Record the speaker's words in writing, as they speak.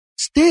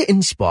Stay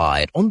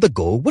inspired on the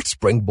go with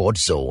Springboard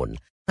Zone,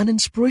 an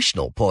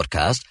inspirational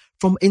podcast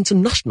from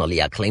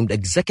internationally acclaimed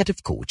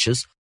executive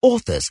coaches,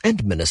 authors,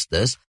 and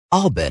ministers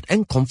Albert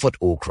and Comfort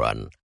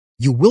Okran.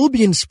 You will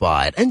be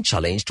inspired and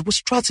challenged with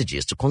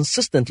strategies to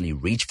consistently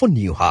reach for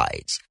new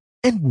heights.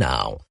 And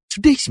now,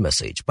 today's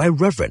message by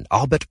Reverend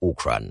Albert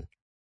Okran.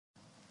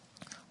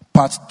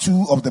 Part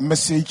 2 of the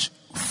message,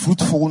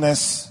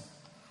 fruitfulness,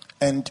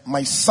 and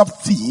my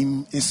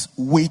sub-theme is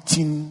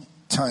waiting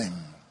time.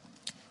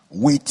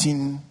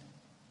 Waiting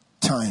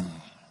time.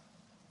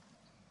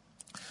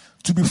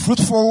 To be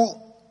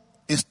fruitful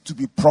is to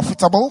be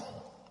profitable,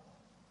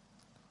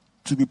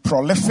 to be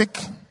prolific,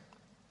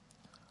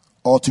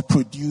 or to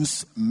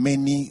produce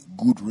many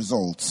good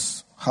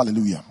results.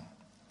 Hallelujah.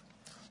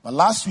 Now,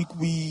 last week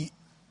we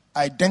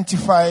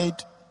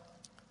identified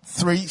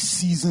 3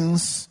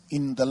 seasons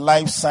in the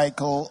life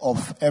cycle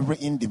of every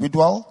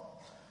individual,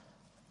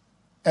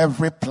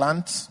 every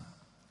plant,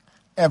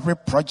 every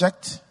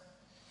project,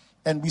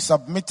 and we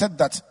submitted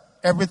that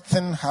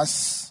everything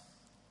has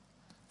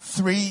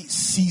 3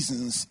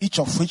 seasons, each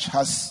of which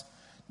has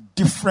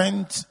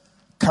different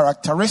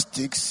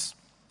characteristics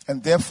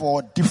and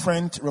therefore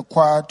different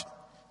required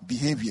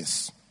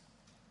behaviors.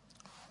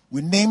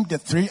 We named the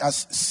 3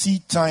 as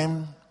seed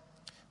time,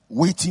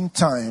 waiting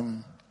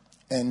time,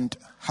 and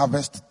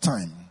harvest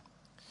time.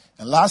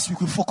 And last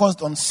week we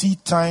focused on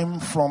seed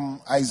time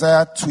from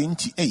Isaiah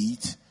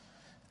 28.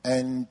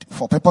 And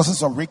for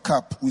purposes of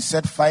recap, we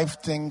said 5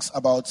 things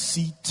about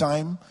seed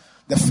time.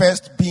 The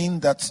first being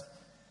that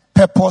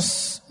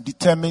purpose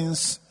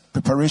determines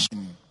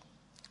preparation.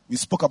 We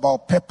spoke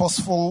about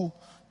purposeful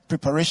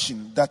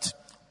preparation, that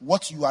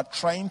what you are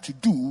trying to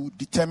do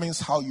determines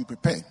how you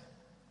prepare.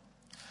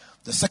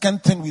 The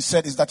second thing we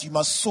said is that you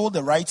must sow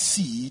the right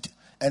seed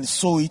and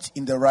sow it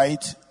in the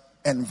right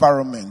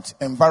environment.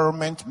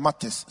 Environment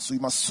matters. So you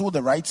must sow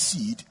the right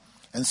seed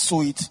and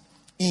sow it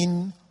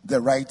in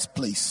the right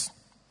place.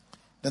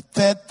 The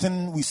third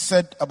thing we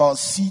said about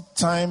seed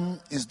time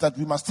is that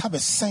we must have a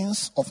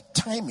sense of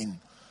timing,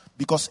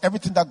 because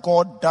everything that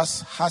God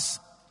does has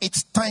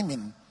its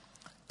timing.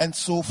 And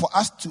so for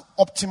us to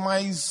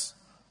optimize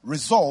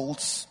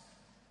results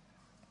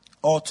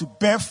or to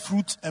bear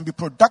fruit and be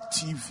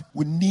productive,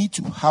 we need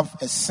to have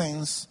a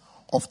sense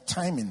of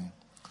timing.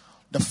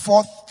 The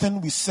fourth thing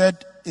we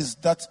said is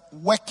that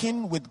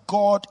working with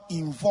God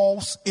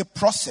involves a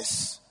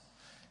process.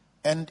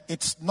 And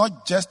it's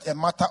not just a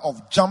matter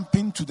of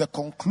jumping to the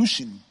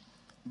conclusion,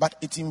 but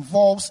it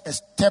involves a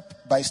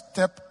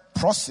step-by-step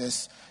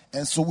process.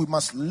 And so we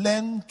must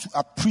learn to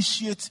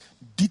appreciate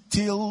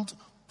detailed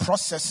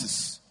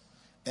processes.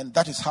 And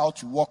that is how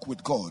to walk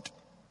with God.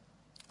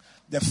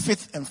 The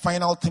fifth and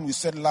final thing we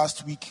said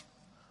last week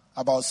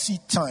about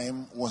seed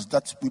time was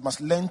that we must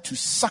learn to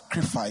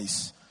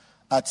sacrifice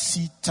at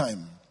seed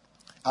time.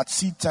 At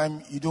seed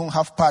time, you don't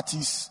have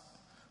parties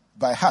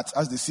by heart,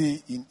 as they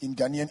say in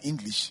Ghanaian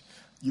English.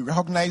 You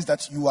recognize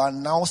that you are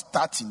now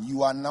starting,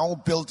 you are now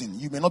building.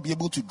 You may not be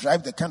able to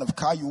drive the kind of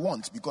car you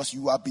want because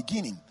you are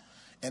beginning.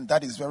 And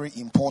that is very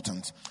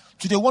important.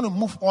 Today, I want to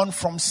move on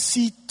from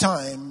seed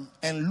time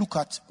and look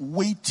at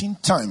waiting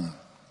time.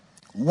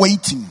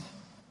 Waiting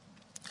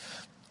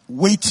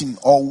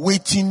or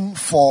waiting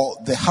for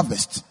the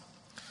harvest.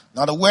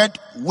 Now, the word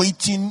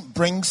waiting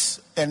brings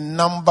a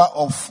number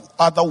of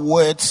other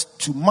words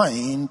to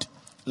mind,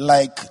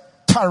 like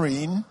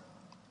tarrying,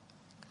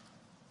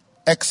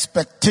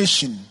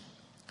 expectation.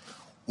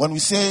 When we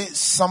say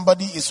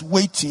somebody is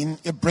waiting,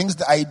 it brings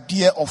the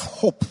idea of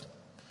hope.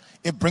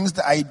 It brings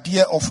the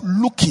idea of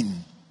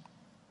looking.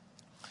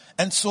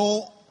 And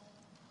so,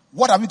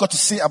 what have we got to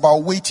say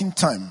about waiting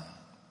time?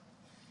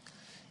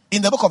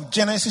 In the book of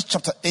Genesis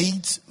chapter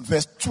 8,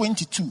 verse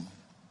 22.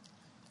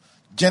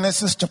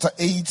 Genesis chapter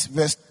 8,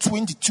 verse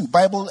 22.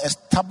 Bible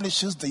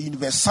establishes the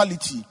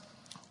universality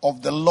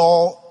of the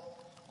law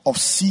of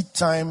seed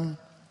time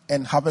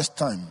and harvest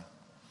time.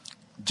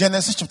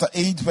 Genesis chapter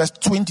 8, verse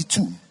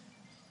 22.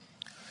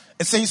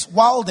 It says,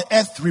 while the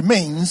earth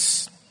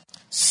remains,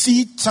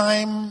 seed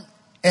time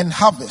and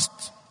harvest,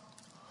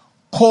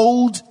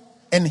 cold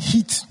and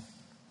heat,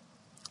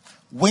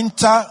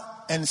 winter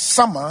and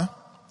summer,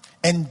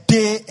 and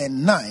day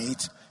and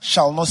night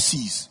shall not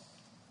cease.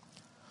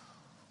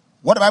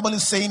 What the Bible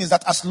is saying is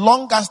that as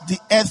long as the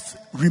earth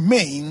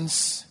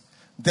remains,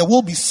 there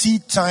will be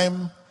seed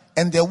time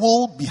and there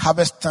will be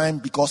harvest time,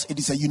 because it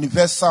is a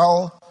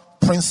universal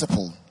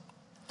principle.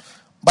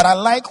 But I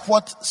like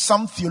what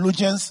some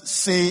theologians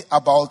say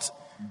about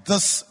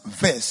this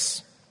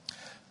verse.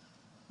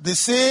 They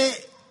say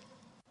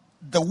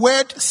the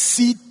word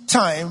seed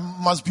time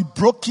must be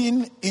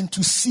broken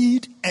into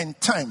seed and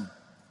time,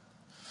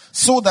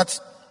 so that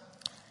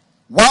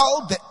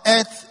while the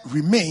earth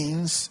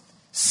remains,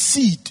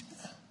 seed,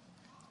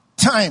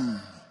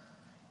 time,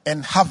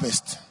 and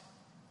harvest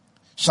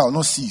shall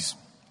not cease.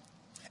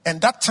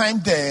 And that time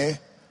there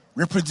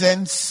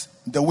represents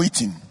the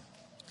waiting.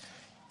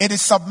 It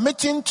is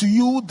submitting to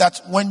you that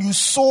when you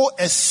sow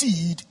a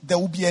seed, there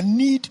will be a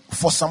need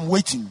for some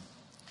waiting.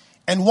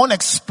 And want to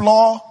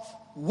explore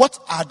what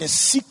are the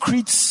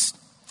secrets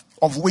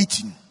of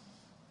waiting.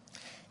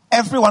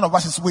 Every one of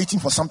us is waiting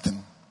for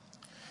something.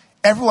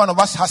 Every one of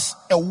us has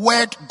a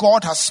word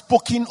God has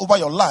spoken over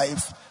your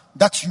life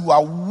that you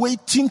are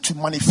waiting to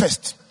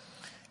manifest.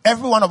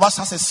 Every one of us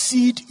has a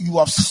seed you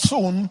have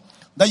sown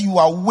that you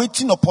are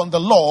waiting upon the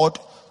Lord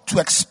to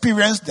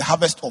experience the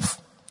harvest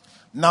of.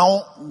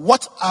 Now,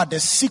 what are the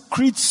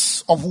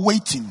secrets of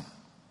waiting?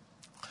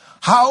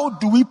 How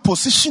do we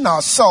position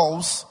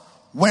ourselves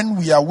when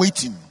we are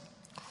waiting?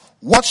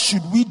 What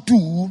should we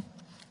do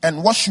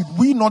and what should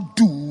we not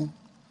do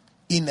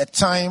in a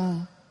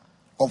time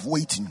of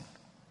waiting?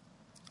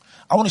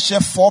 I want to share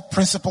 4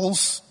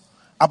 principles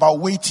about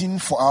waiting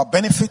for our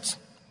benefit,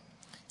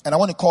 and I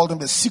want to call them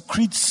the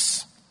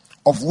secrets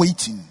of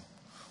waiting.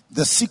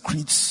 The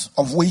secrets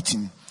of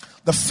waiting.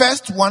 The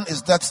first one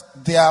is that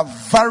there are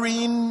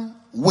varying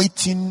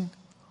waiting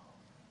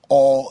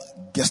or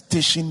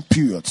gestation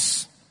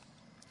periods.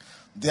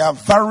 There are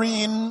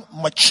varying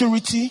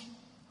maturity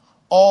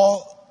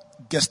or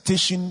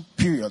gestation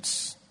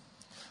periods.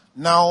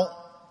 Now,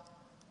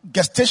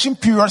 gestation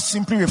period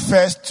simply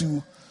refers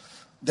to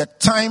the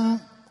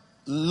time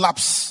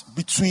lapse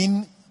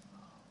between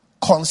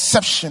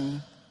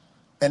conception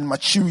and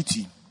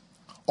maturity,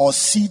 or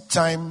seed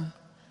time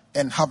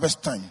and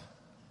harvest time.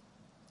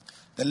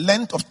 The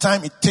length of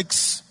time it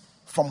takes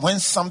from when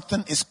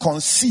something is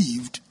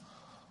conceived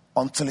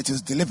until it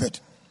is delivered.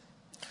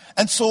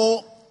 And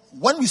so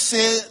when we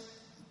say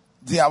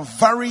there are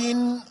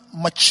varying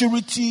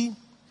maturity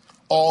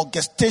or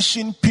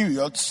gestation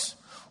periods,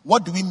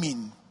 what do we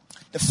mean?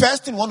 The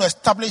first thing we want to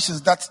establish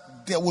is that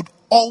there would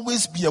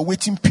always be a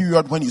waiting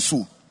period when you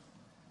sow.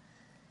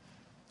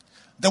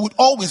 There would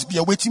always be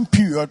a waiting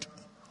period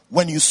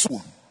when you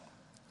sow.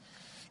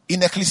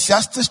 In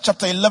Ecclesiastes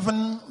chapter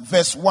 11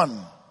 verse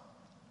 1,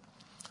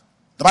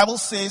 the Bible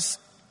says,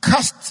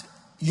 "Cast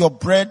your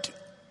bread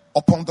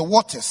upon the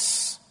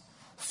waters,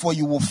 for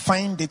you will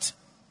find it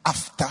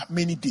after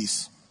many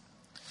days."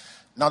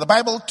 Now the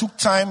Bible took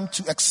time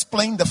to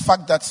explain the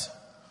fact that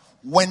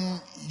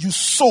when you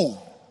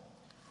sow,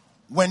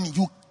 when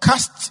you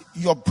cast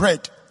your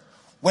bread,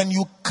 when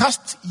you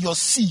cast your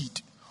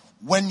seed,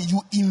 when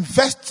you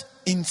invest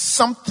in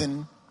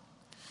something,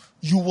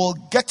 you will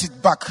get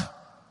it back,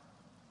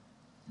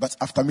 but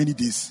after many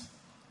days.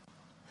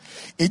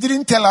 It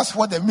didn't tell us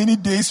what the many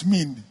days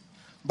mean,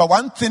 but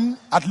one thing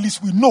at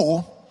least we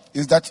know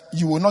is that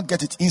you will not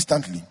get it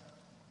instantly.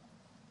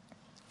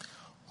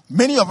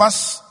 Many of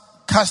us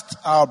cast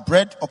our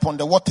bread upon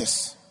the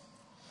waters,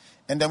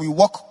 and then we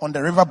walk on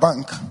the river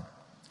bank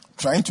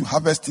trying to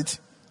harvest it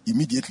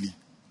immediately.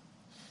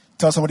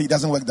 Tell somebody it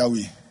doesn't work that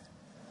way.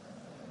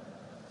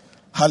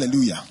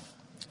 Hallelujah.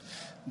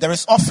 There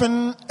is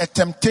often a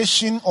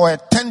temptation or a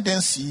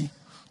tendency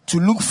to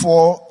look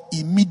for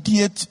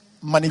immediate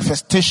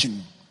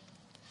manifestation.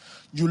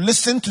 You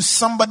listen to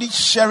somebody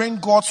sharing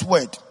God's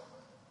word,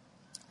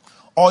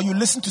 or you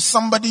listen to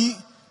somebody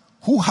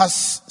who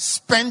has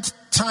spent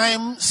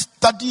time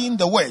studying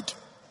the word,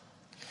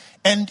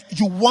 and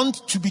you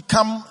want to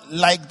become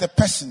like the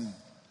person,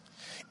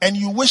 and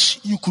you wish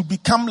you could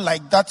become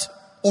like that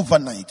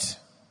overnight.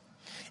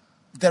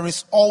 There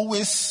is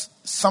always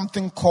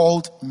something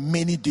called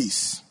many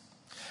days.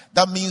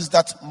 That means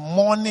that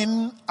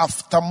morning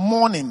after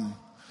morning,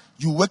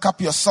 you wake up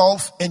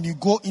yourself and you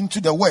go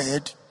into the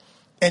word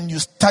and you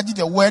study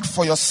the word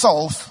for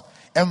yourself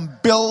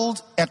and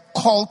build a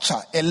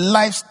culture, a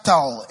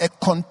lifestyle, a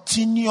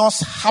continuous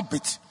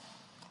habit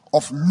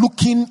of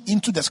looking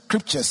into the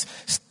scriptures,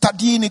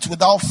 studying it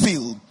without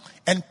fail,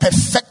 and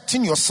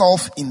perfecting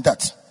yourself in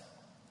that.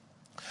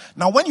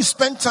 Now, when you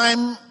spend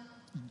time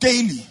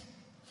daily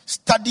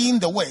studying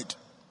the word,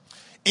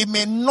 it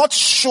may not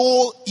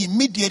show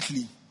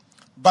immediately,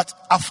 but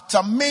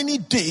after many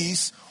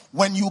days,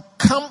 when you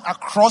come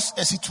across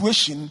a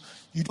situation,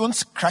 you don't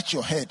scratch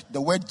your head. The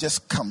word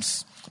just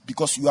comes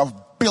because you have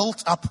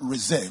built up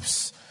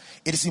reserves.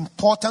 It is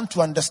important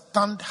to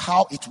understand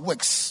how it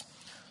works.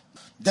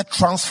 The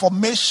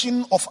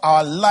transformation of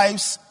our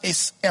lives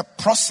is a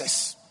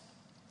process,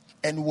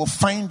 and we will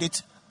find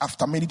it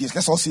after many days.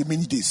 Let's all say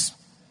many days.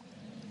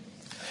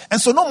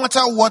 And so no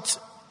matter what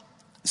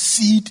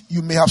seed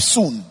you may have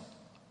sown,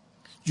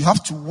 you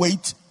have to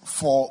wait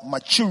for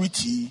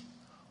maturity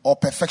or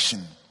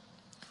perfection.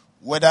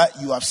 Whether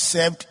you have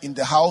served in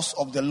the house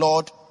of the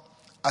Lord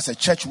as a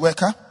church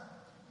worker,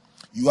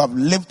 you have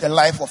lived a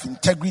life of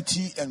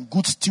integrity and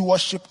good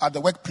stewardship at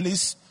the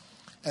workplace,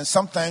 and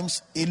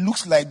sometimes it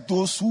looks like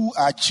those who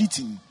are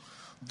cheating,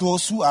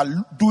 those who are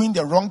doing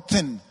the wrong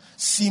thing,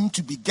 seem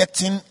to be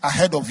getting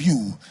ahead of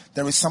you.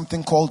 There is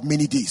something called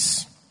many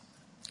days.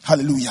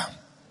 Hallelujah.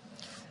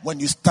 When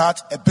you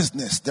start a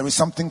business, there is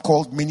something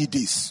called many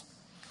days.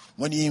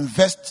 When you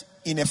invest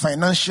in a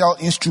financial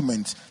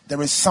instrument,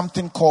 there is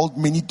something called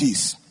many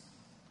days.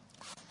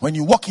 When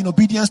you walk in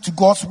obedience to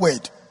God's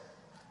word,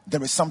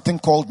 there is something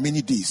called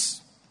many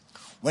days.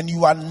 When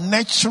you are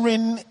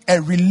nurturing a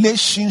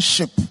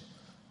relationship,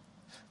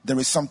 there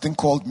is something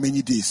called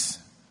many days.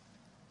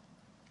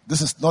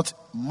 This is not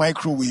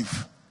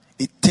microwave.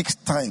 it takes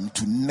time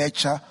to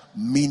nurture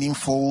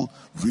meaningful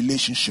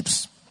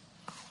relationships.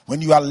 When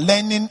you are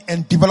learning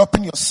and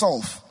developing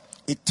yourself,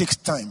 it takes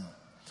time.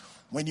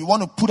 When you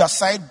want to put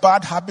aside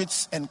bad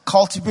habits and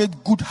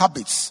cultivate good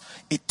habits,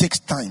 it takes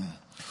time.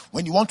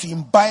 When you want to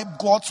imbibe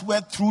God's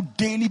word through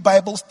daily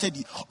Bible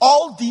study,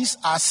 all these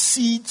are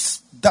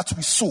seeds that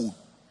we sow,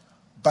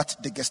 but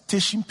the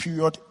gestation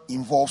period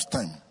involves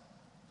time.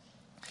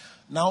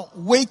 Now,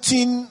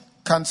 waiting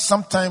can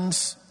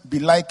sometimes be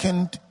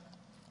likened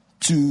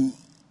to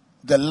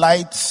the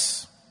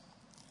lights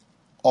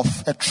of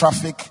a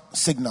traffic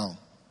signal.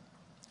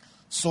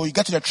 So you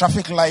get to the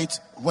traffic light,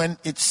 when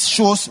it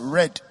shows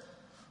red,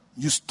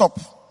 you stop.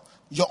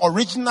 Your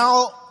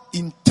original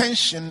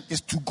intention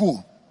is to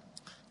go.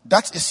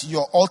 That is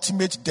your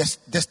ultimate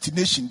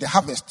destination, the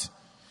harvest.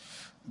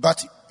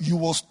 But you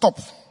will stop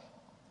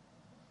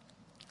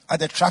at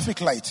the traffic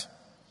light,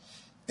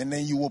 and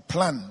then you will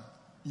plan,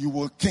 you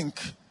will think,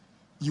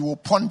 you will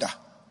ponder.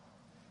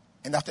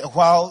 And after a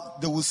while,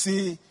 they will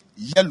say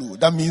yellow,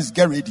 that means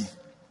get ready.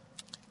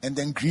 And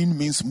then green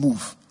means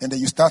move. And then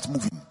you start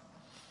moving.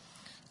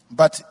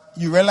 But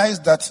you realize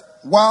that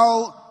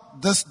while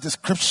this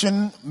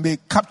description may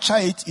capture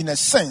it in a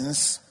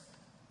sense,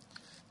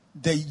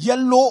 the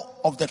yellow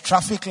of the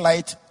traffic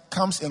light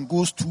comes and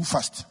goes too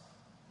fast.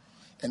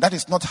 And that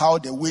is not how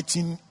the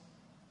waiting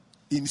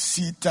in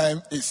seed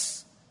time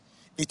is.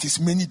 It is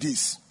many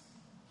days.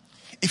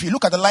 If you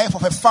look at the life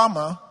of a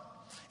farmer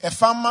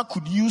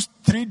could use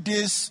 3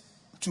 days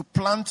to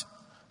plant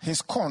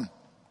his corn.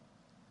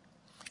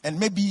 And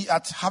maybe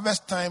at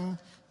harvest time,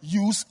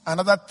 use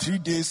another 3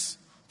 days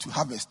to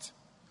harvest.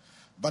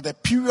 But the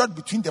period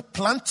between the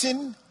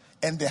planting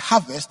and the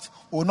harvest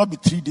will not be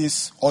 3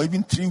 days or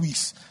even 3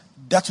 weeks.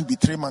 That will be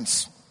 3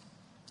 months.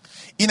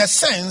 In a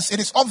sense, it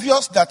is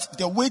obvious that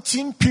the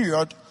waiting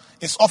period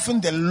is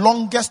often the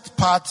longest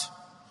part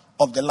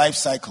of the life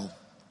cycle.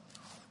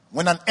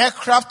 When an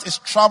aircraft is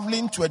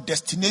traveling to a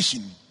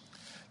destination,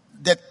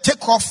 the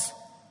takeoff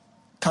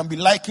can be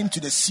likened to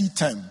the seed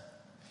time.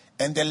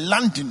 And the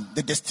landing,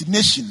 the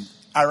destination,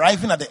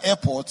 arriving at the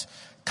airport,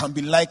 can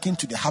be likened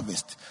to the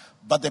harvest.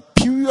 But the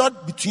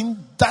period between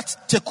that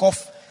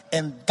takeoff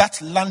and that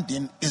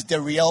landing is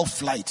the real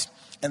flight.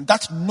 And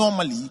that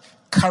normally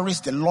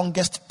carries the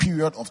longest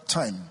period of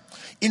time.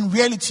 In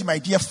reality, my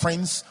dear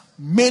friends,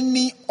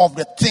 many of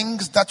the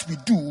things that we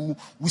do,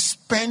 we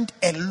spend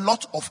a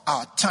lot of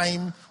our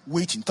time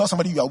waiting. Tell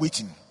somebody you are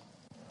waiting.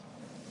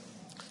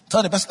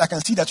 Tell the person, I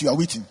can see that you are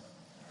waiting.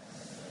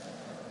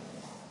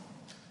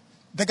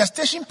 The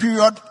gestation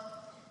period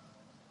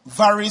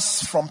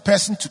varies from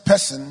person to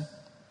person,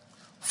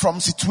 from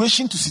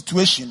situation to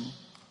situation,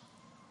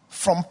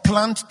 from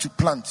plant to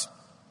plant.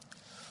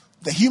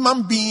 The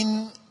human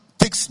being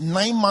takes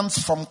 9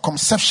 months from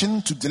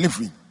conception to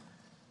delivery.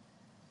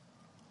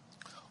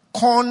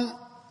 Corn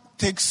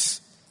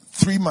takes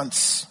 3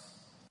 months.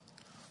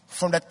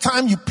 From the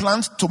time you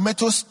plant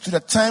tomatoes to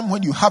the time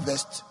when you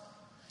harvest,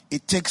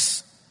 it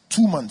takes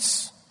 2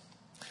 months.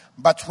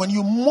 But when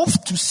you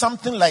move to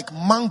something like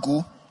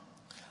mango,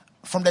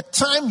 from the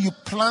time you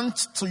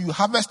plant till you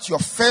harvest your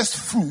first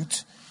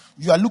fruit,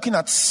 you are looking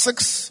at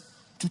 6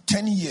 to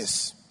 10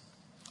 years.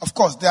 Of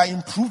course, there are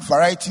improved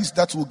varieties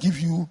that will give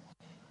you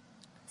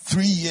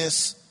 3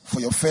 years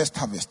for your first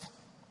harvest.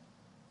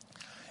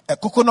 A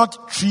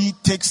coconut tree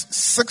takes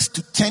 6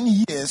 to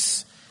 10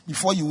 years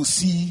before you will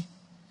see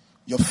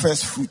your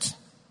first fruit.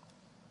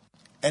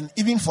 And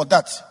even for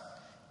that,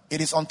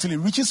 it is until it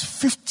reaches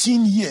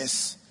 15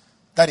 years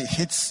that it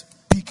hits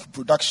peak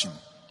production.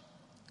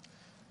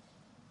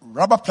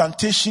 Rubber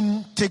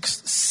plantation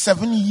takes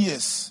 7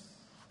 years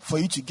for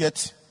you to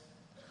get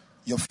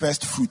your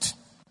first fruit.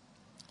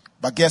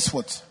 But guess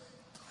what?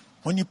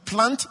 When you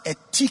plant a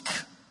teak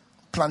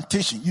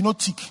plantation, you know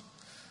teak,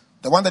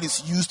 the one that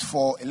is used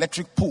for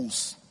electric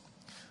poles.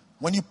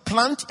 When you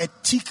plant a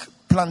teak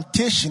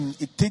plantation,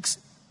 it takes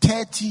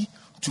 30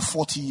 to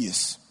 40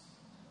 years.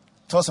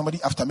 Tell somebody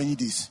after many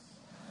days.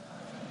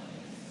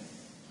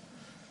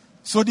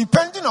 So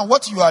depending on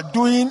what you are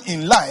doing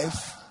in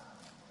life,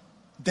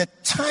 the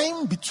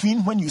time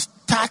between when you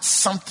start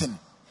something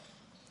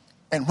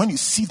and when you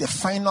see the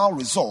final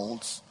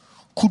results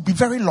could be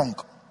very long.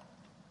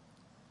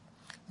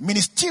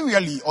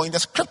 Ministerially or in the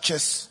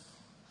scriptures,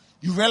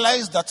 you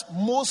realize that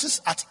Moses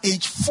at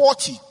age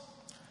 40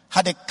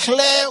 had a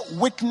clear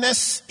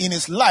witness in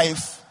his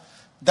life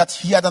that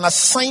he had an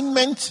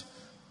assignment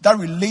that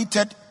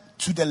related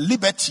to the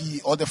liberty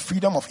or the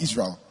freedom of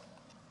Israel.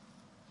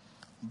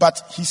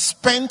 But he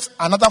spent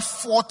another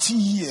 40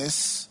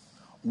 years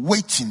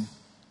waiting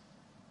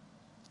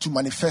to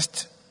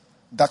manifest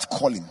that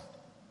calling.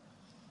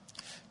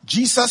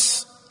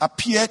 Jesus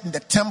appeared in the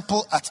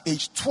temple at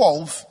age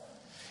 12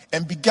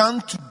 and began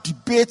to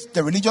debate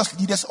the religious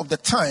leaders of the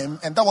time,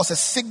 and that was a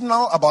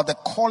signal about the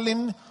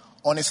calling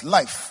on his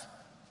life.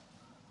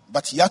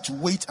 But he had to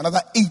wait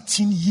another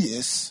 18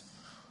 years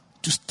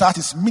to start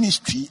his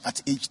ministry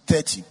at age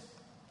 30.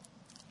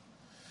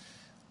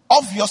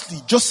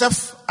 Obviously,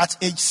 Joseph at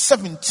age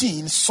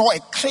 17 saw a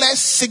clear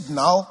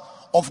signal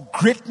of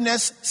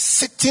greatness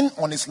sitting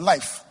on his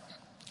life.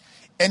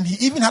 And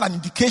he even had an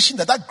indication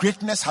that that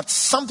greatness had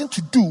something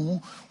to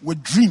do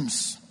with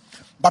dreams.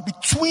 But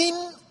between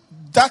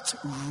that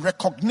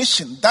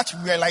recognition, that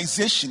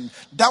realization,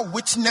 that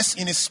witness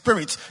in his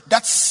spirit,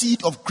 that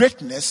seed of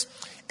greatness,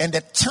 and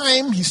the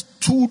time he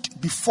stood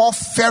before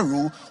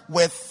Pharaoh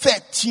were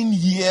 13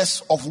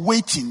 years of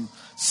waiting,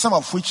 some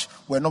of which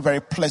were not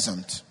very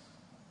pleasant.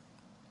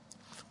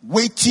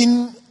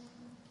 Waiting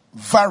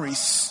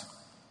varies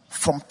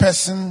from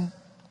person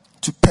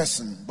to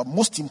person, but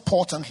most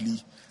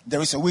importantly,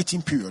 there is a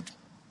waiting period.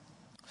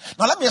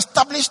 Now let me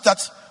establish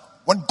that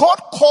when God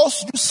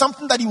calls you to do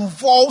something that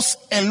involves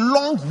a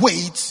long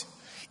wait,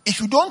 if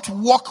you don't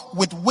walk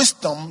with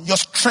wisdom, your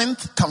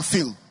strength can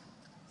fail.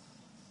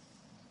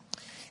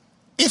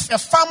 If a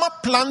farmer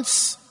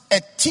plants a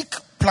teak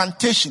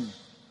plantation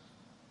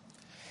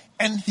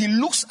and he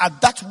looks at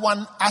that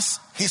one as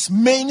his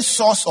main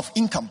source of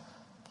income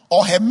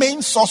or her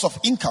main source of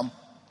income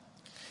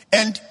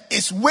and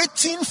is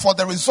waiting for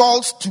the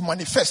results to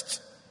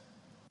manifest,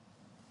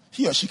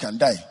 he or she can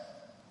die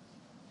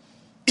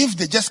if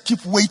they just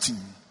keep waiting.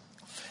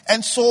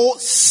 And so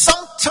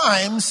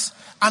sometimes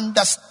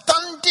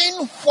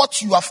understanding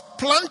what you have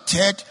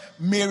planted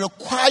may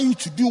require you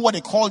to do what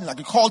they call in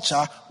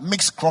agriculture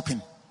mixed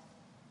cropping.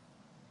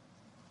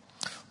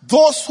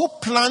 Those who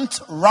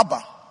plant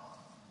rubber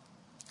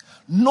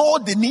know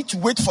they need to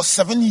wait for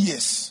 7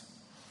 years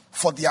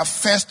for their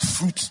first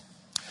fruit.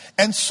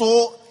 And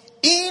so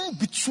in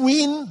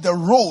between the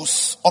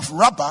rows of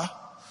rubber,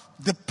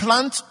 they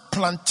plant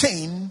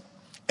plantain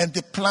and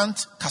they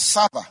plant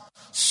cassava,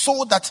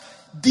 so that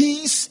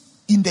these,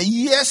 in the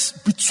years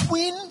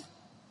between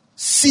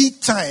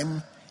seed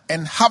time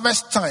and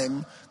harvest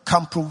time,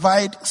 can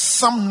provide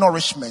some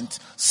nourishment,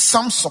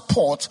 some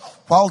support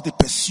while they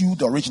pursue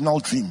the original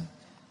dream.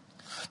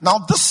 Now,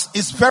 this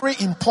is very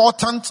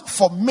important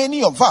for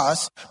many of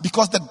us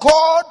because the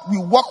God we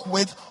work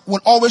with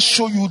will always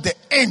show you the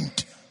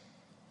end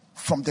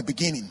from the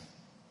beginning.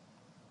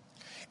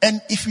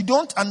 And if you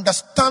don't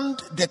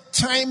understand the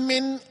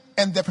timing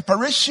and the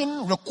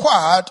preparation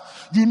required,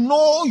 you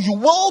know you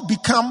will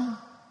become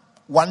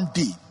one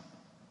day.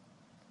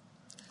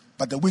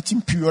 But the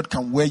waiting period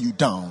can wear you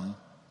down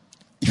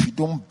if you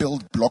don't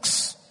build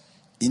blocks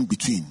in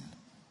between.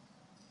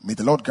 May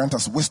the Lord grant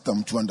us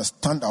wisdom to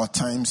understand our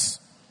times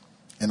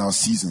and our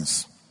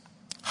seasons.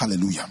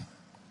 Hallelujah.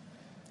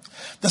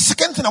 The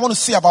second thing I want to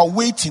say about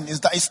waiting is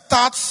that it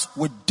starts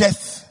with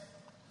death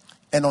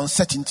and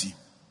uncertainty.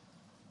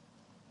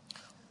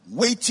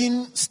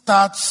 Waiting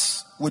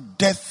starts with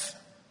death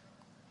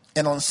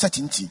and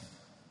uncertainty.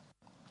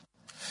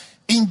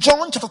 In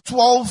John chapter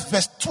 12,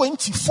 verse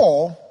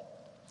 24,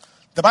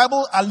 the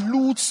Bible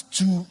alludes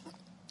to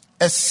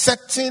a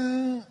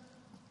certain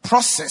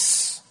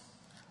process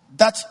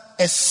that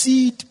a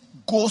seed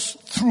goes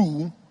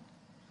through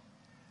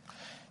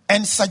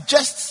and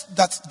suggests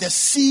that the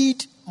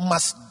seed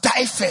must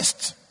die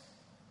first.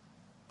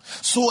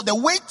 So the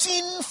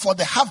waiting for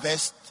the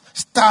harvest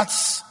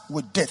starts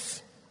with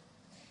death.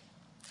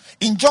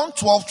 In John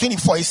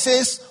 12:24, it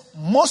says,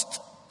 most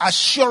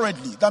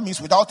assuredly, that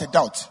means without a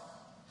doubt,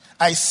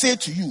 I say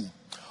to you,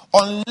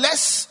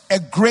 unless a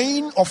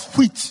grain of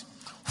wheat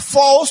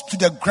falls to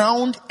the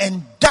ground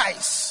and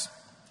dies,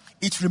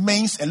 it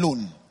remains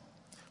alone.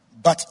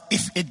 But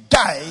if it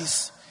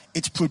dies,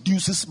 it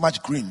produces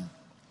much grain.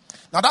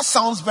 Now that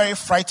sounds very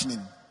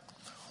frightening.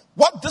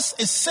 What this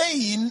is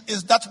saying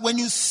is that when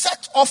you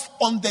set off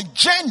on the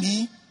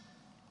journey,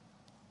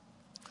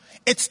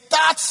 it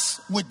starts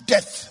with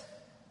death.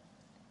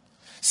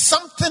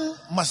 Something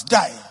must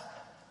die.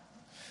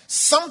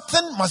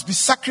 Something must be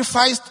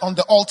sacrificed on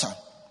the altar.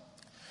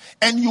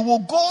 And you will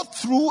go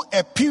through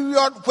a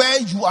period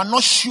where you are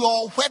not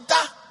sure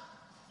whether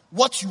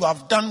what you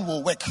have done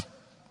will work.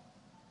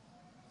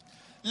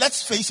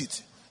 Let's face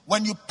it.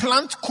 When you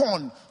plant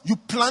corn, you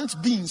plant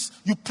beans,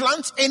 you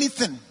plant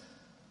anything,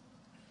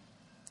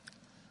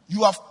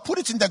 you have put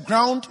it in the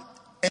ground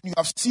and you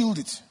have sealed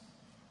it.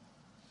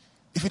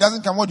 If it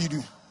doesn't come, what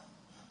do?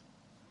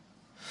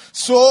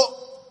 So,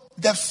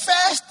 the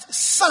first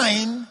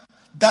sign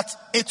that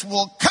it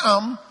will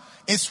come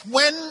is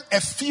when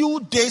a few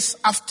days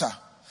after,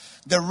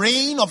 the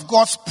rain of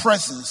God's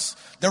presence,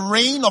 the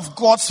rain of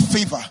God's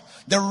favor,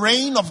 the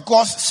rain of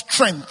God's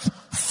strength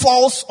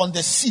falls on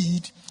the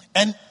seed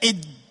and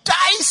it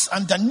dies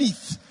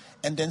underneath,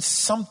 and then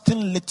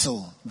something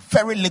little,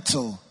 very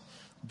little,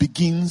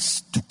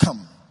 begins to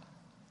come.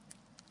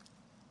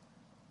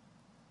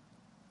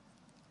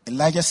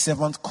 Elijah's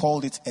servant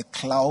called it a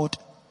cloud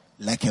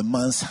like a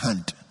man's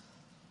hand.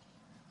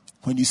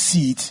 When you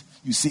see it,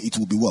 you say it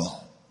will be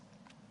well.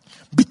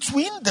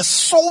 Between the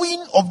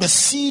sowing of the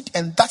seed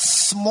and that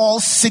small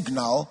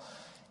signal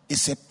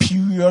is a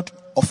period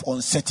of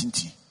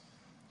uncertainty.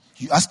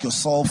 You ask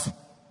yourself,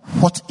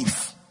 what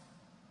if?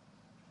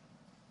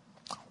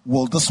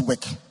 Will this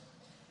work?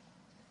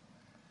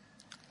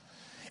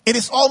 It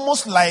is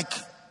almost like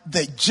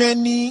the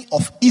journey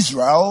of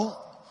Israel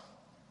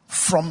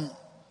from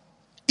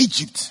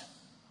Egypt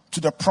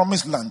to the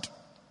promised land.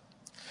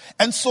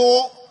 And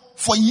so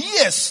for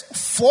years,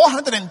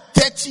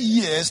 430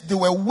 years, they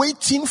were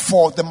waiting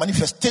for the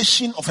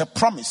manifestation of a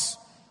promise.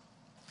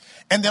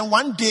 And then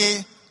one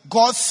day,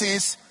 God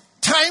says,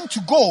 time to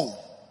go.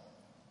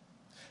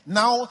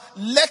 Now,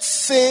 let's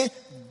say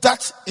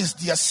that is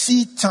their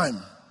seed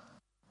time.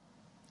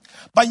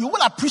 But you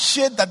will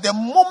appreciate that the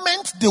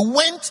moment they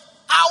went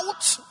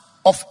out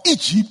of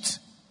Egypt,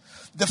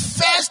 the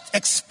first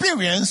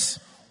experience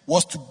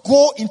was to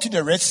go into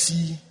the Red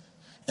Sea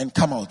and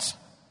come out.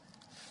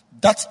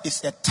 That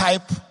is a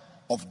type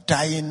of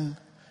dying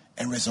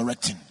and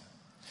resurrecting.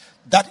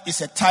 That is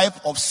a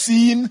type of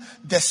seeing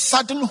the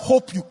sudden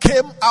hope you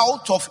came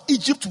out of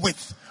Egypt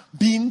with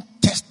being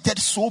tested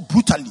so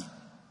brutally.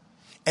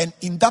 And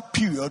in that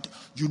period,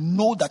 you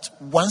know that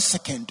 1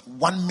 second,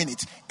 1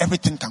 minute,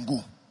 everything can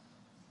go.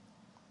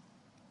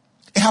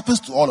 It happens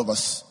to all of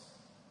us.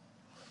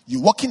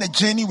 You walk in a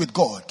journey with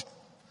God.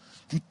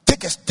 You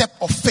take a step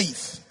of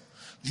faith.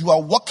 You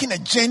are walking a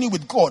journey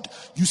with God.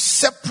 You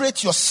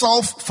separate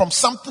yourself from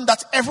something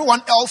that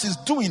everyone else is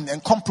doing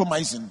and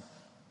compromising.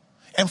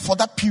 And for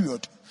that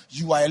period,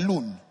 you are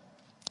alone.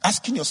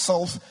 Asking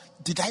yourself,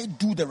 did I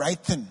do the right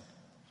thing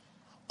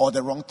or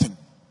the wrong thing?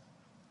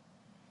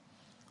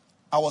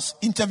 I was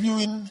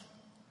interviewing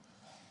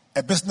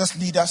a business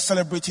leader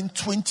celebrating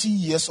 20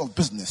 years of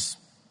business.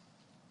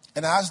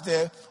 And I asked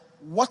her,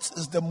 what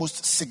is the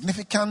most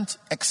significant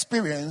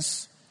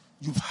experience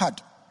you've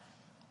had?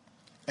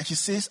 And she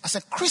says, as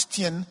a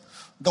Christian,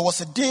 there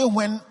was a day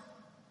when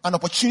an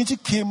opportunity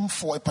came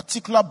for a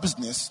particular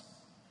business,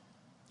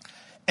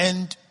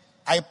 and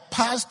I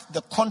passed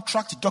the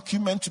contract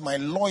document to my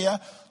lawyer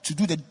to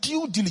do the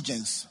due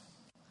diligence.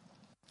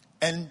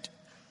 And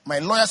my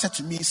lawyer said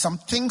to me, some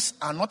things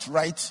are not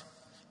right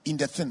in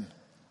the thing,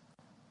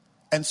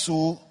 and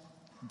so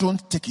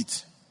don't take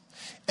it.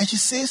 And she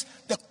says,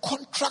 the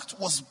contract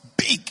was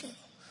big.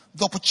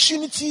 The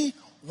opportunity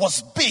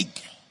was big.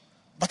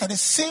 But at the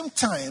same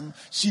time,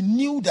 she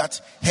knew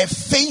that her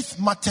faith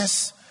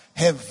matters,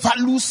 her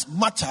values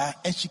matter,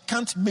 and she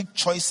can't make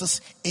choices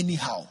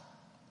anyhow.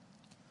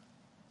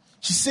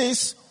 She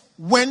says,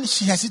 when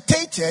she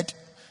hesitated,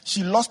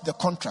 she lost the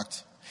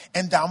contract.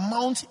 And the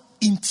amount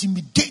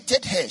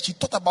intimidated her. She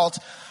thought about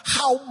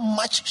how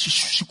much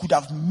she could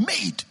have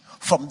made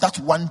from that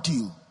one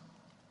deal.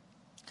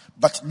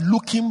 But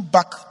looking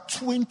back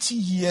 20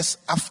 years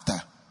after,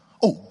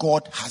 oh,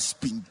 God has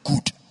been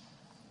good.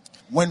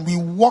 When we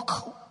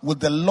walk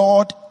with the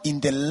Lord in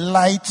the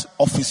light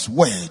of His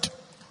word,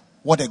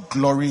 what a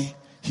glory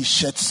He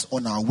sheds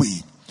on our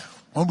way.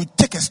 When we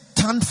take a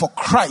stand for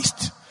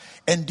Christ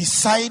and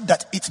decide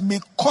that it may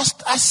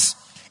cost us,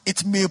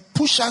 it may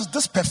push us,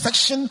 this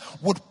perfection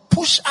would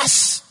push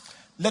us,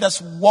 let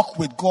us walk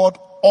with God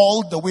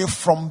all the way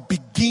from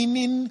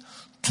beginning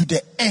to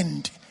the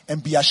end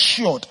and be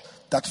assured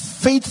that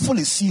faithful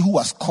is He who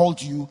has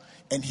called you,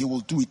 and He will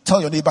do it. Tell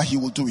your neighbor, He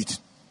will do it.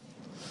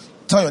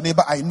 Tell your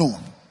neighbor, I know,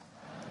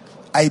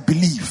 I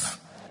believe,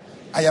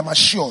 I am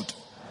assured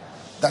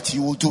that He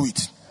will do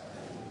it.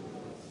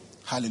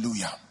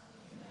 Hallelujah.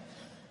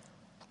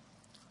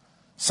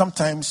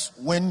 Sometimes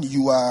when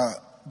you are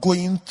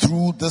going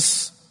through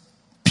this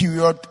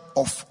period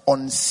of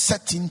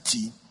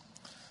uncertainty,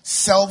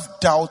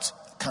 self-doubt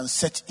can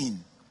set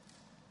in.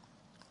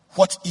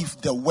 What if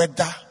the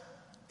weather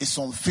is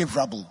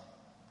unfavorable?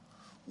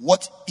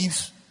 What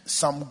if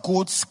some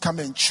goats come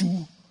and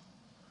chew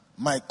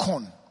my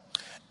corn?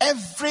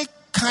 Every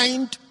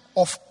kind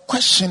of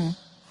question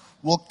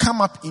will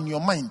come up in your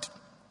mind.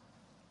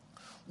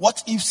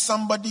 What if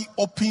somebody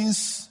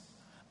opens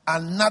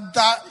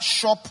another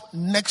shop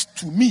next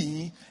to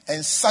me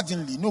and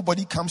suddenly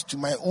nobody comes to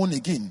my own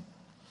again?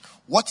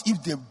 What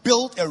if they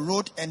build a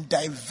road and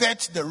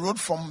divert the road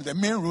from the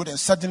main road and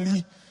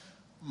suddenly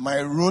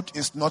my road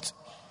is not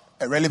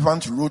a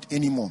relevant road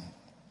anymore?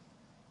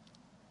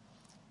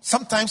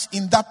 Sometimes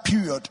in that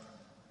period,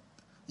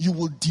 you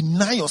will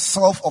deny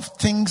yourself of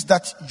things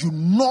that you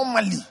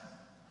normally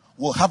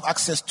will have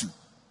access to.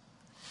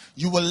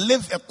 You will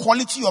live a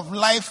quality of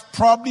life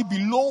probably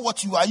below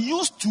what you are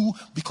used to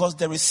because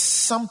there is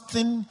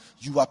something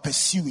you are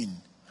pursuing.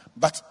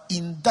 But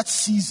in that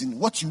season,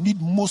 what you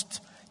need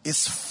most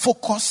is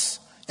focus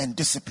and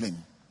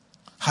discipline.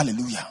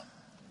 Hallelujah.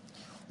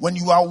 When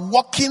you are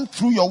walking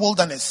through your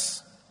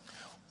wilderness,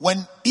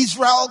 when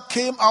Israel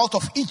came out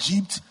of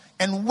Egypt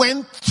and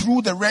went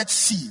through the Red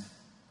Sea,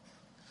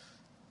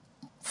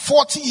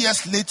 40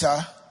 years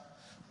later,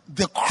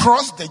 they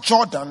crossed the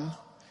Jordan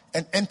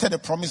and entered the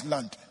promised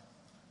land.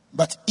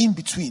 But in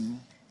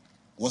between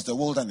was the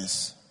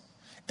wilderness.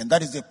 And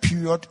that is the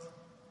period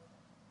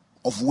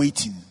of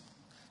waiting.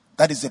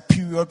 That is the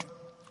period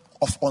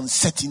of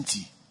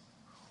uncertainty.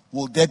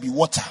 Will there be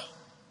water?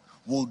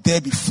 Will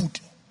there be food?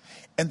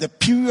 And the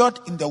period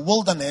in the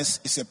wilderness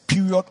is a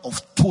period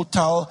of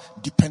total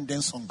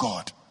dependence on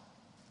God.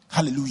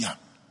 Hallelujah.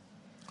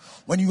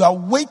 When you are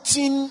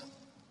waiting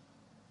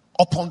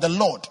upon the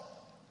Lord,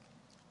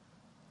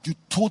 you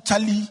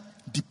totally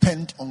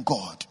depend on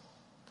God.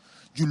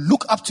 You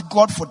look up to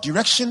God for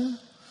direction.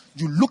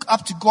 You look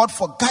up to God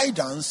for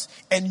guidance,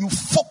 and you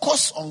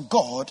focus on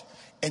God,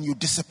 and you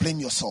discipline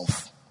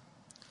yourself.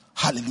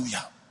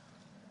 Hallelujah.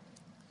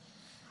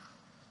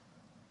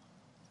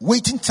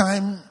 Waiting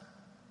time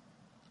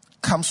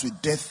comes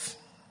with death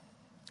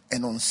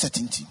and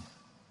uncertainty.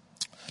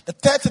 The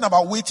third thing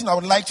about waiting I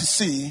would like to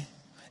say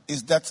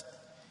is that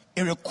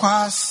it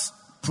requires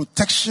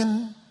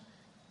protection,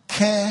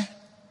 care,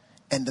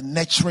 and the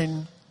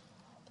nurturing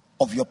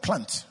of your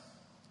plant.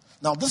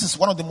 Now, this is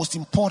one of the most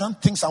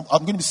important things I'm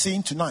going to be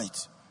saying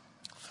tonight.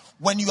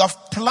 When you have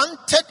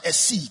planted a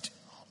seed,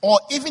 or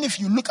even if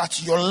you look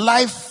at your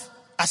life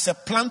as a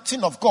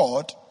planting of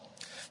God,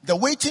 the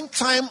waiting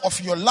time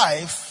of your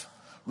life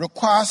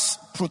requires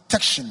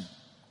protection.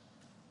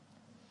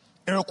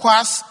 It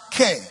requires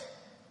care.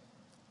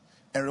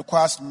 It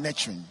requires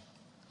nurturing.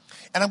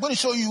 And I'm going to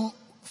show you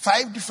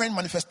 5 different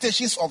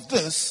manifestations of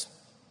this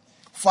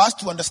for us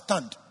to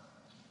understand.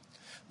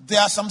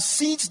 There are some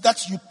seeds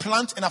that you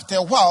plant, and after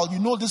a while, you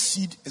know this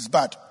seed is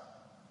bad.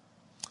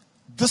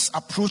 This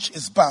approach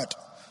is bad.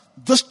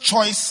 This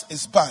choice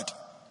is bad.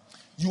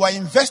 You are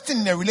investing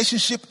in a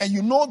relationship, and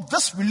you know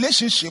this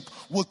relationship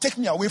will take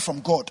me away from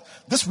God.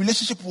 This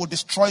relationship will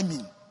destroy me.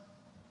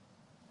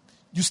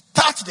 You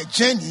start the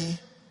journey,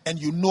 and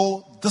you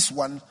know this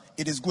one,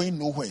 it is going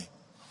nowhere.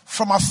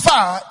 From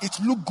afar, it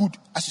look good.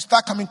 As you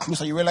start coming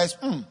closer, you realize,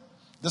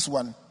 this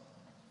one,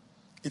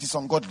 it is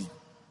ungodly.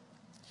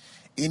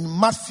 In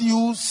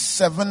Matthew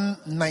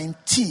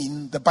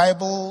 7:19, the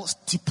Bible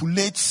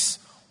stipulates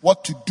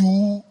what to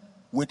do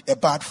with a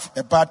bad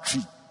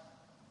tree.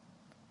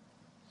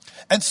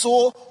 And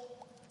so,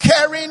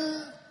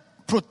 caring,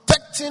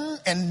 protecting,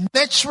 and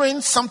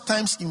nurturing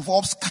sometimes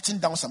involves cutting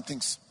down some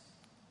things.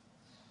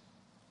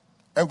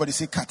 Everybody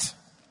say cut.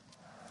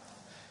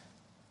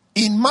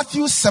 In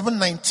Matthew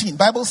 7:19,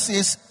 Bible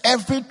says,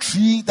 every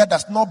tree that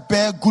does not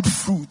bear good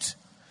fruit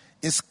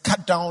is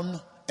cut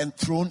down and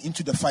thrown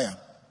into the fire.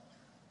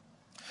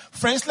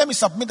 Friends, let me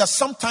submit that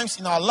sometimes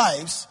in our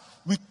lives,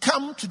 we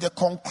come to the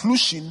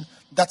conclusion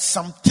that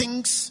some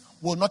things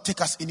will not take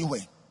us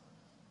anywhere.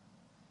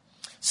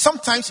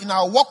 Sometimes in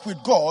our walk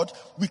with God,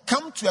 we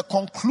come to a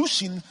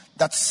conclusion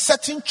that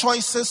certain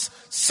choices,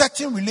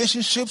 certain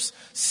relationships,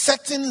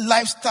 certain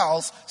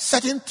lifestyles,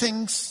 certain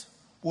things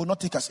will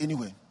not take us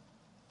anywhere.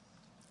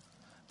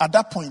 At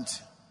that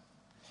point,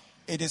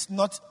 it is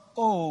not,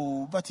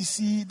 but you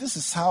see, this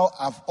is how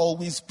I've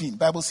always been.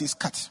 Bible says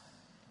cut.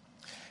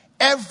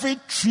 Every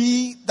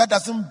tree that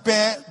doesn't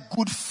bear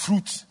good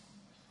fruit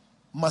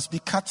must be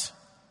cut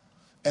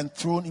and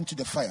thrown into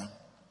the fire.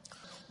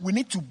 We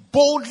need to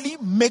boldly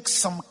make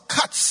some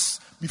cuts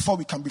before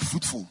we can be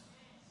fruitful.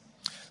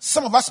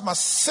 Some of us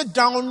must sit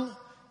down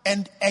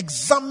and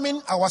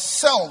examine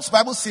ourselves. The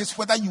Bible says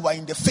whether you are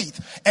in the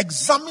faith.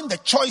 Examine the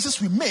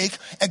choices we make.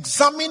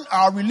 Examine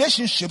our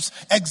relationships.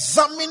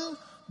 Examine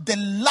the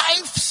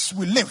lives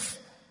we live.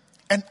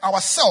 And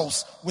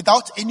ourselves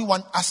without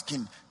anyone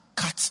asking.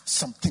 Cut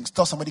some things.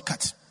 Tell somebody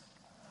cut.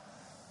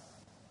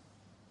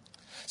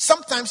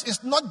 Sometimes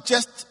it's not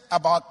just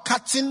about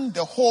cutting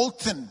the whole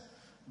thing,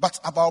 but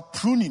about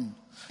pruning.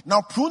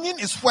 Now, pruning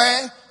is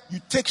where you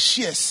take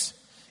shears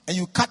and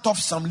you cut off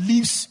some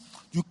leaves,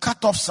 you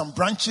cut off some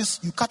branches,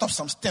 you cut off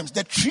some stems.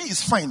 The tree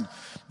is fine,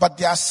 but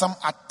there are some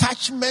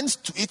attachments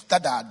to it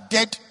that are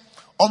dead,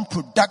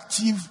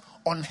 unproductive,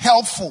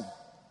 unhelpful.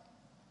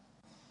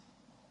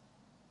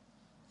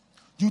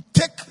 You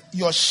take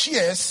your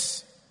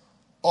shears,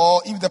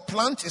 or if the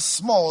plant is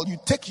small, you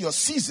take your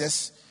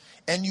scissors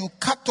and you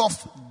cut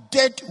off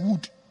dead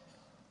wood.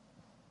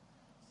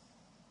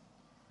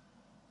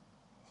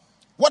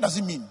 What does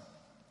it mean?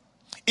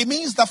 It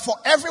means that for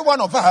every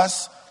one of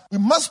us, we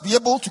must be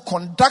able to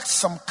conduct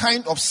some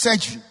kind of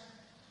surgery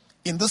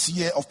in this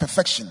year of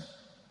perfection.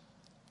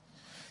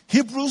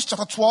 Hebrews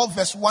chapter 12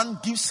 verse 1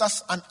 gives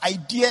us an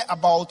idea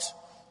about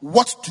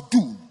what to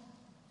do.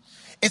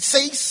 It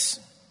says,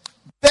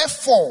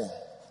 therefore,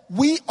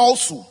 we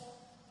also,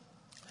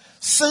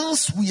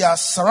 since we are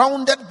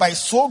surrounded by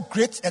so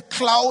great a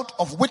cloud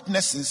of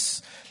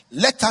witnesses,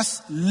 let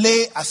us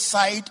lay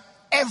aside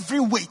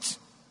every weight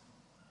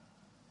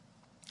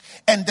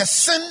and the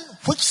sin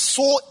which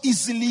so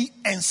easily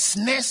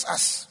ensnares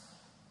us,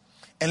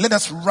 and let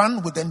us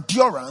run with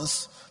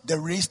endurance the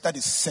race that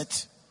is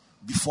set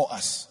before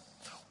us.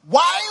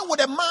 Why would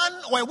a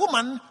man or a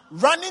woman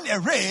running a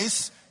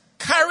race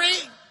carry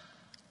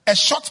a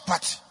short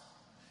putt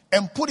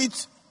and put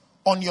it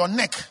on your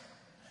neck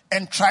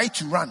and try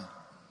to run?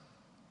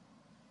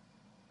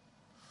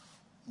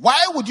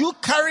 Why would you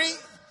carry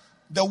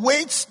the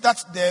weights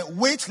that the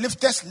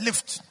weightlifters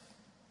lift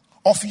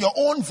of your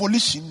own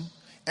volition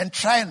and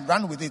try and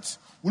run with it?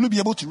 Will you be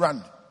able to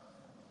run?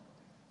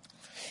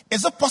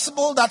 Is it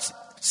possible that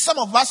some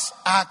of us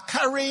are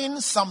carrying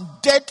some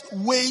dead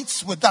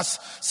weights with us,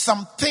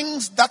 some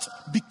things that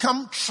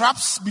become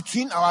traps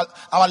between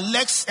our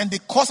legs and they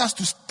cause us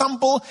to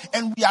stumble,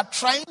 and we are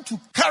trying to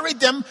carry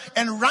them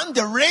and run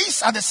the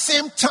race at the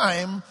same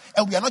time,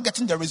 and we are not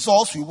getting the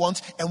results we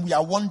want, and we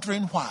are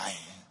wondering why?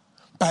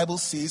 Bible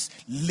says,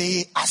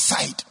 lay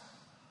aside.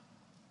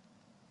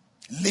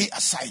 Lay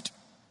aside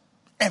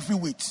every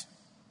weight,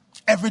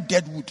 every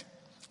dead wood,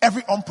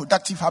 every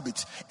unproductive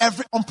habit,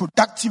 every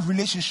unproductive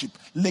relationship.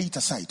 Lay it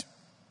aside.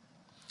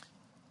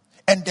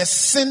 And the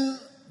sin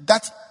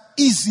that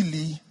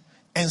easily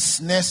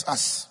ensnares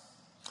us.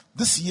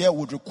 This year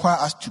would require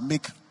us to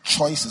make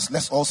choices.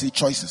 Let's all say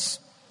choices.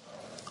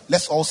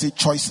 Let's all say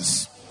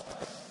choices.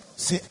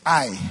 Say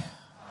I.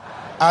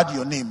 Add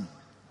your name.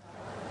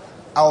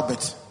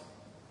 Albert.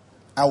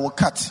 I will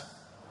cut.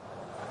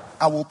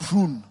 I will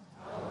prune.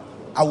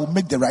 I will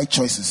make the right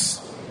choices.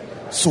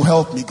 So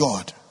help me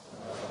God.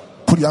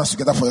 Put your hands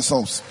together for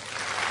yourselves.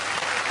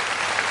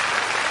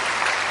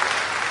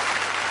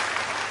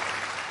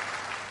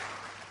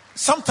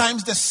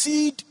 Sometimes the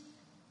seed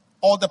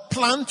or the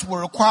plant will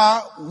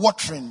require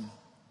watering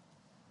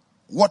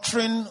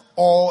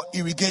or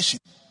irrigation.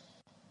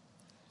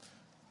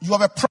 You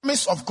have a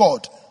promise of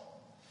God.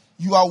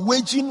 You are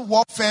waging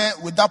warfare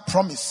with that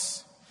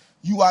promise.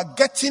 You are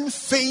getting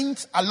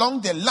faint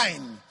along the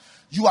line.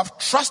 You have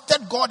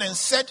trusted God and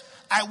said,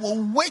 I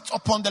will wait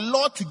upon the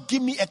Lord to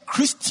give me a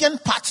Christian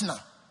partner.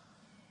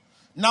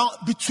 Now,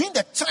 between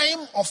the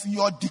time of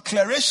your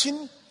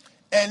declaration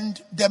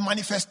and the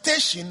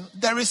manifestation,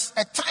 there is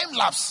a time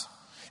lapse.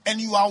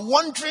 And you are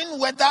wondering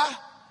whether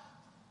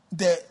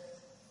the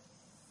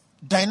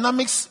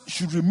dynamics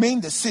should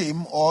remain the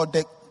same or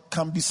there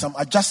can be some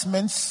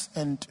adjustments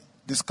and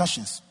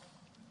discussions.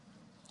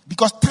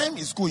 Because time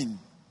is going.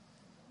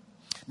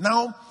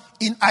 Now,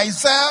 in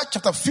Isaiah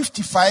chapter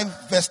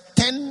 55, verse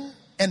 10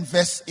 and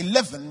verse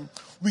 11,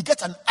 we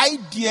get an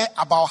idea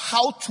about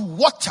how to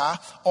water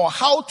or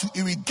how to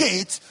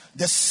irrigate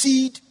the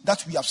seed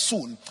that we have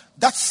sown.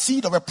 That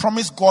seed of a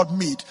promise God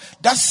made.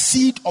 That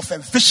seed of a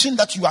vision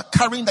that you are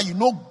carrying that you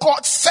know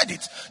God said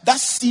it. That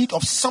seed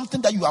of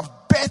something that you have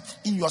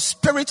birthed in your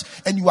spirit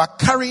and you are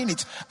carrying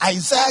it.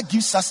 Isaiah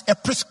gives us a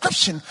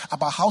prescription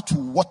about how to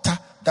water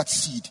that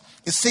seed.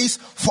 It says,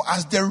 for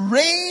as the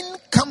rain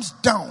comes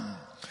down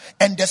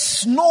and the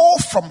snow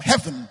from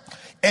heaven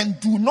and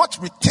do not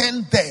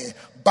return there,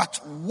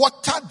 but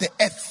water the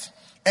earth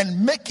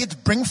and make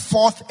it bring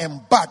forth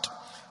and bud,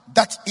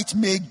 that it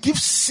may give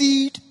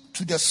seed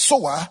to the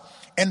sower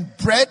and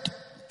bread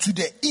to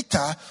the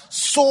eater,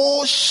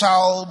 so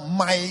shall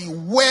my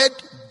word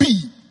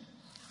be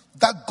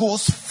that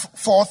goes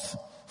forth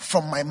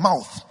from my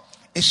mouth.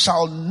 It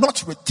shall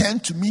not return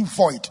to me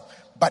void,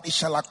 but it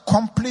shall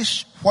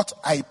accomplish what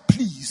I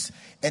please,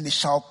 and it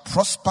shall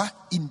prosper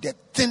in the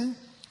thing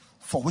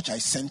for which I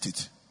sent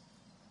it.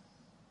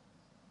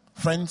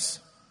 Friends,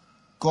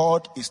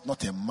 God is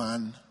not a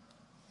man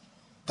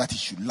that he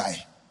should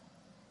lie,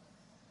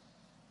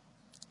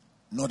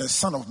 nor the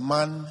son of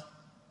man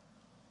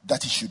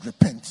that he should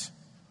repent.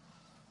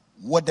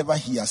 Whatever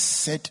he has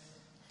said,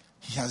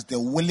 he has the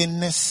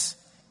willingness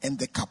and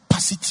the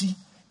capacity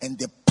and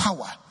the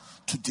power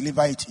to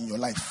deliver it in your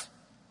life.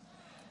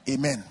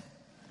 Amen.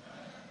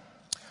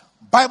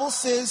 Bible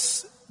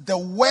says the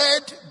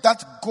word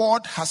that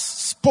God has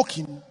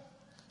spoken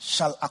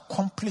shall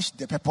accomplish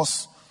the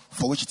purpose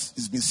for which it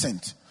has been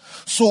sent.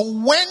 So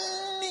when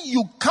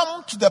you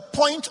come to the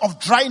point of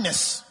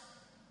dryness,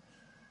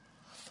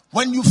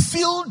 when you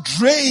feel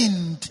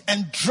drained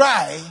and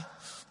dry,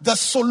 the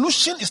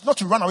solution is not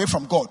to run away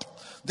from God.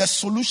 The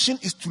solution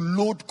is to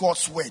load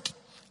God's word.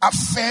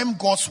 Affirm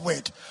God's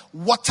word.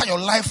 Water your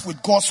life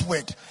with God's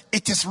word.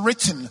 It is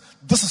written.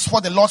 This is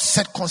what the Lord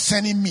said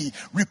concerning me.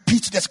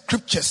 Repeat the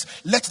scriptures.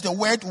 Let the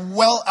word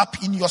well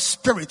up in your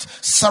spirit.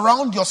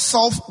 Surround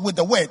yourself with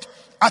the word.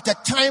 At a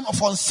time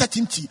of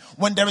uncertainty,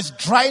 when there is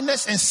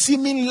dryness and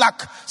seeming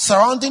lack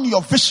surrounding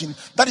your vision,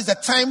 that is the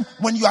time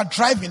when you are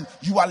driving,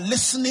 you are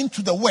listening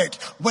to the word.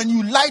 When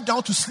you lie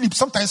down to sleep,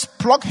 sometimes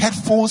plug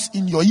headphones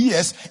in your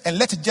ears and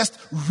let it just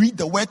read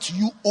the word to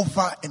you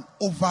over and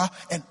over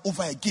and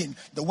over again.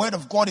 The word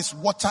of God is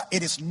water,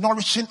 it is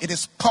nourishing, it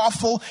is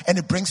powerful, and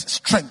it brings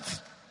strength.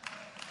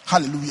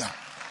 Hallelujah.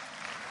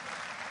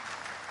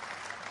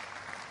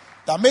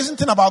 The amazing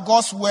thing about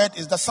God's word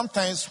is that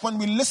sometimes when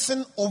we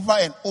listen over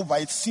and over,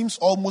 it seems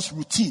almost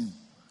routine.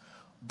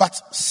 But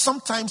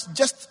sometimes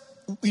just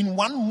in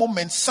one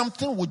moment,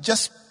 something will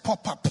just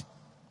pop up.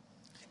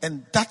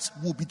 And that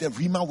will be the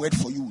Rhema word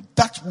for you.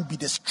 That will be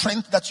the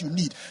strength that you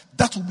need.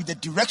 That will be the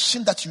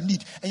direction that you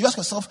need. And you ask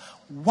yourself,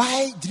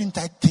 why didn't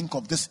I think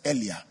of this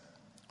earlier?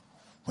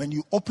 When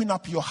you open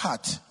up your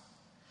heart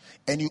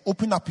and you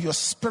open up your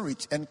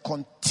spirit and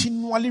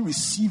continually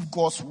receive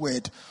God's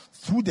word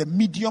through the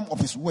medium of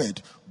his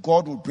word,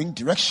 God will bring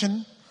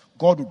direction,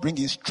 God will bring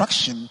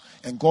instruction,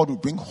 and God will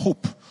bring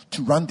hope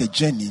to run the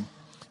journey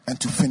and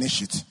to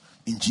finish it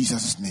in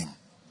Jesus' name.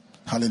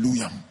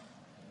 Hallelujah.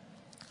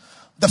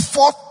 The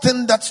fourth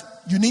thing that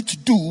you need to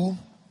do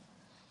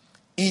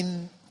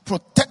in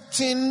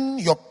protecting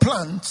your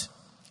plant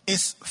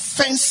is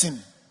fencing.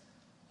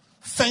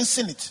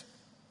 Fencing it.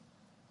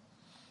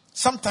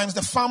 Sometimes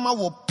the farmer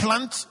will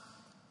plant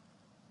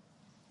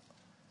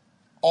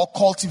or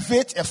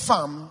cultivate a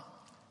farm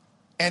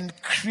and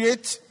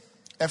create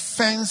a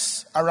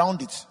fence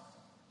around it.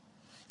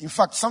 In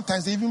fact,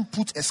 sometimes they even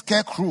put a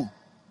scarecrow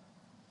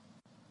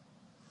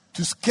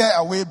to scare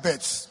away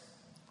birds.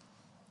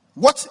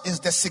 What is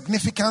the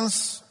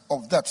significance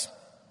of that?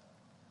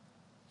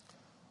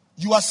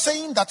 You are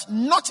saying that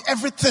not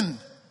everything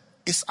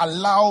is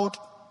allowed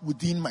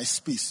within my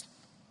space.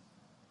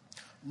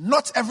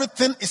 Not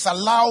everything is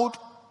allowed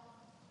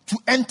to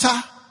enter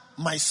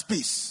my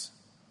space.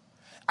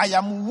 I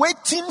am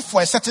waiting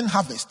for a certain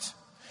harvest.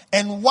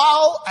 And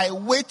while I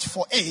wait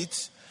for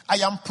it, I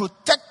am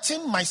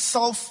protecting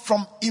myself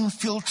from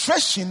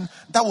infiltration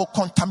that will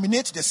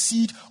contaminate the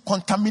seed,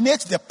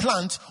 contaminate the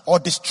plant, or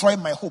destroy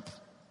my hope.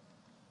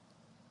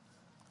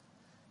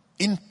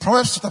 In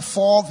Proverbs chapter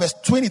 4, verse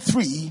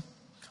 23,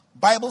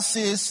 Bible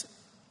says,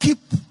 keep.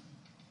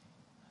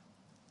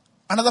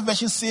 Another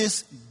version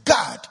says,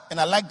 guard. And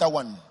I like that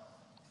one.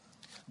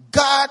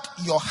 Guard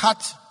your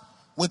heart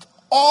with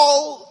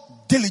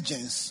all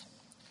diligence.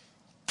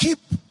 Keep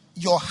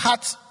your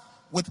heart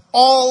with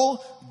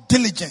all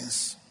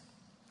diligence.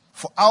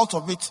 For out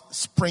of it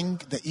spring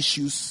the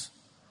issues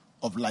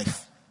of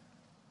life.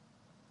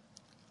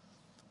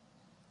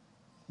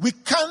 We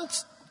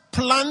can't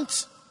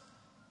plant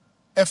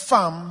a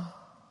farm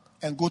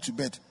and go to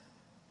bed.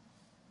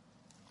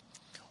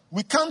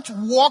 We can't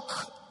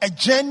walk a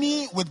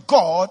journey with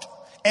God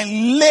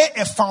and lay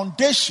a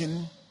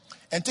foundation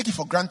and take it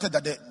for granted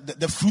that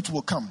the fruit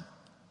will come.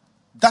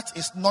 That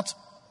is not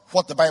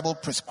what the Bible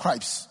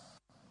prescribes.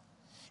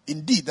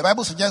 Indeed, the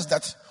Bible suggests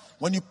that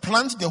when you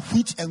plant the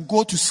wheat and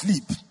go to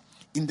sleep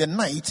in the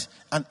night,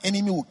 an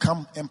enemy will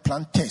come and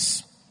plant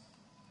tares.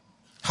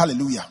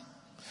 Hallelujah.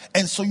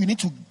 And so you need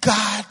to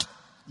guard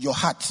your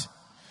heart.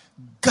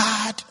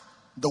 Guard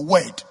the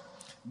word.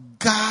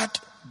 Guard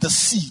the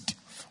seed.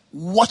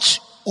 Watch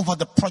over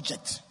the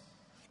project.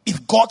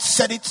 If God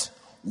said it,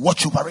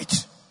 watch over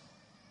it.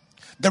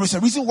 There is a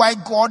reason why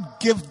God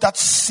gave that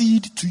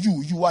seed to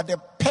you. You are the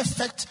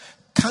perfect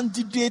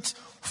candidate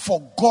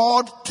for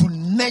God to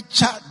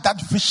nurture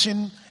that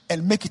vision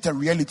and make it a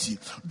reality.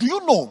 Do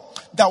you know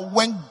that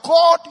when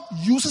God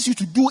uses you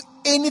to do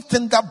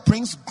anything that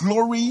brings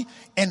glory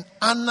and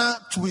honor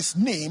to his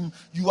name,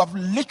 you have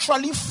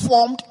literally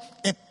formed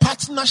a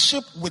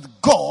partnership with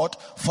God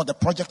for the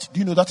project? Do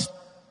you know that?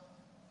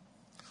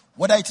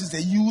 Whether it is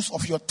the use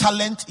of your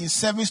talent in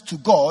service to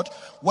God,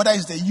 whether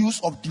it's the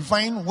use of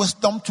divine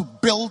wisdom to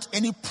build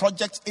any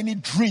project, any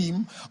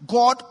dream,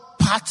 God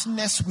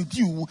partners with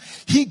you.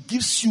 He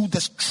gives you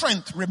the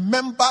strength.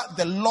 Remember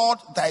the Lord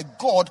thy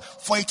God,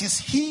 for it is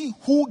he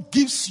who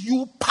gives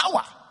you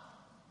power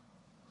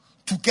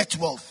to get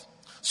wealth.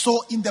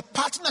 So in the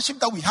partnership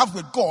that we have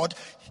with God,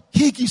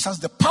 he gives us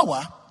the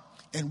power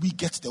and we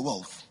get the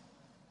wealth.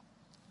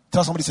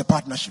 Tell somebody it's a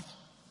partnership.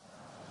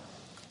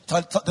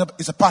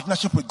 It's a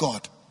partnership with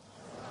God.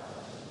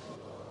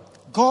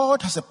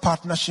 God has a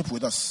partnership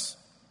with us.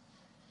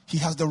 He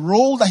has the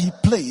role that he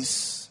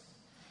plays,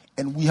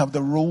 and we have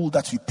the role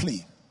that we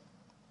play.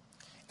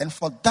 And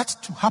for that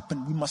to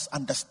happen, we must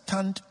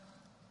understand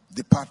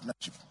the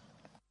partnership.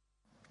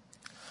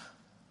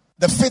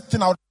 The fifth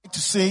thing I would like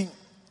to say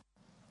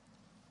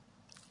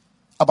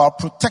about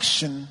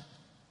protection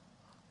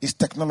is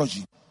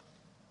technology.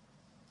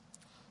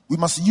 We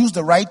must use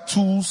the right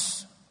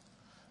tools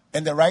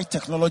and the right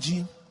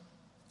technology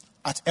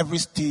at every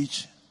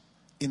stage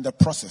in the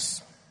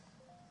process.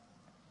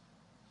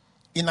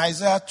 In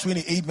Isaiah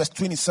 28 verse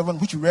 27,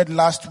 which we read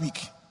last week,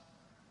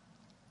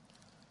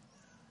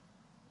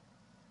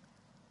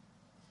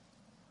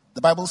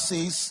 the Bible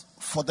says,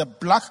 for the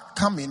black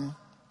cumin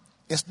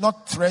is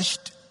not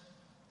threshed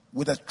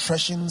with a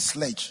threshing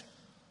sledge,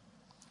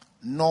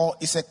 nor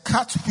is a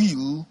cart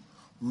wheel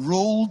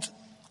rolled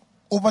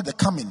over the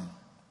cumin.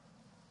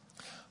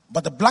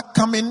 But the black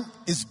cumin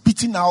is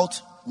beaten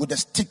out with a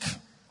stick,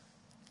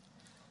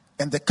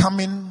 and the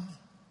cumin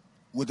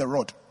with a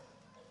rod.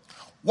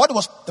 What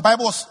the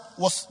Bible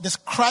was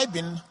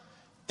describing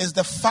is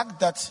the fact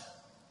that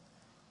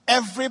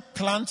every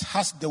plant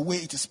has the way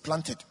it is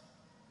planted.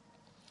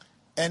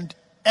 And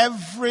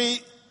every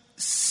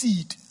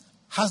seed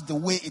has the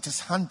way it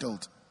is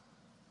handled.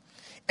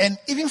 And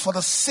even for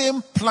the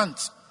same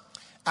plant,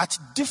 at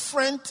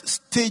different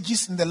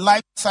stages in the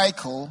life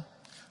cycle,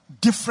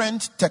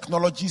 different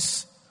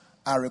technologies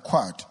are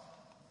required.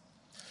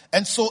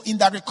 And so in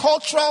the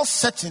agricultural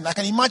setting, I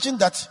can imagine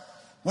that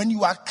when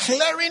you are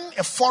clearing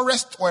a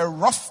forest or a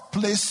rough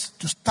place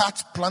to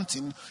start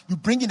planting, you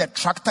bring in a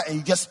tractor and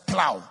you just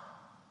plow.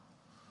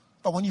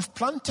 But when you've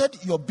planted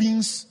your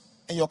beans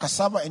and your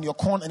cassava and your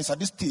corn and it's at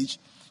this stage,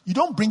 you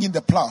don't bring in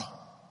the plow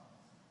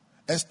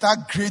and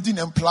start grading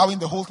and plowing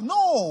the whole thing.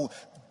 No,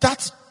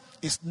 that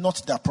is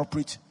not the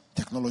appropriate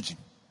technology.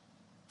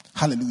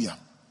 Hallelujah.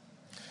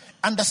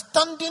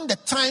 Understanding the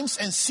times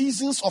and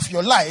seasons of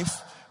your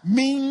life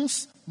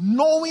means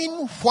knowing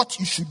what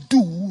you should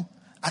do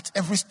at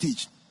every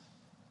stage.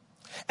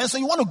 And so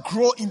you want to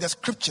grow in the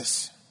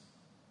scriptures.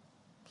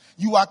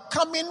 You are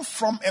coming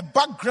from a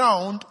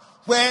background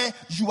where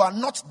you are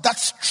not that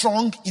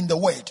strong in the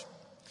word.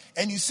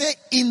 And you say,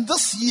 in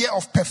this year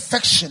of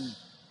perfection,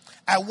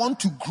 I want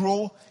to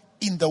grow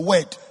in the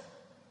word.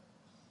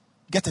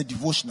 Get a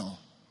devotional.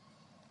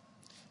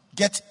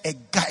 Get a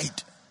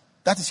guide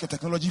That is your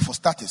technology for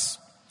starters.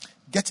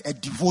 Get a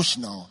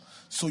devotional.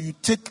 So you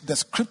take the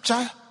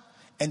scripture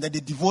and then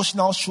the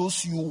devotional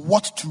shows you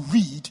what to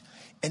read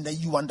and then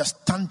you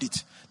understand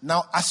it.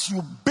 Now, as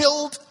you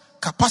build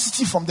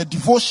capacity from the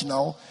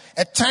devotional,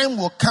 a time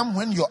will come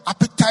when your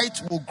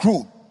appetite will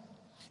grow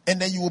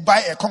and then you will buy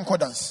a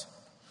concordance.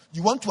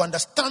 You want to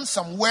understand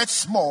some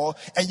words more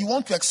and you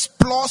want to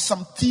explore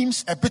some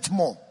themes a bit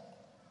more.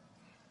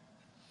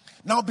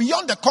 Now,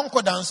 beyond the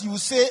concordance, you will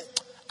say,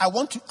 I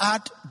want to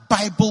add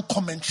Bible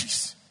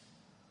commentaries.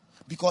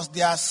 Because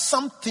there are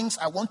some things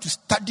I want to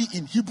study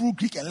in Hebrew,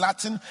 Greek, and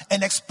Latin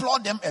and explore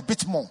them a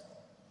bit more.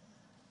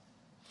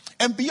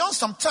 And beyond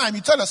some time,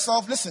 you tell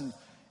yourself, listen,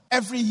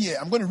 every year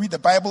I'm going to read the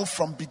Bible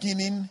from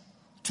beginning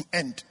to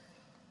end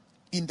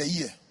in the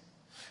year.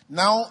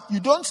 Now, you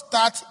don't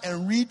start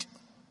and read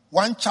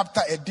one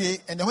chapter a day,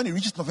 and then when it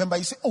reaches November,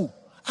 you say, oh,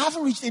 I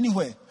haven't reached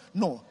anywhere.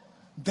 No,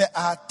 there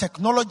are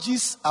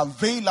technologies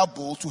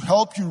available to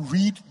help you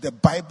read the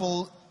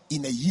Bible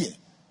in a year.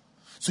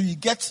 So you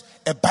get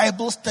a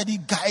Bible study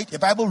guide, a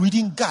Bible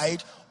reading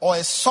guide, or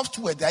a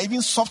software. There are even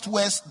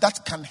softwares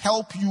that can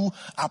help you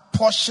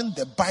apportion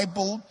the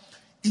Bible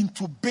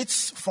into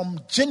bits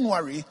from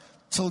January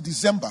till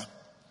December.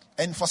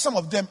 And for some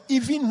of them,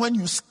 even when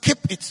you skip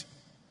it,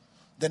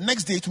 the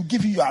next day it will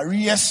give you your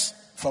arrears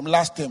from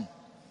last term.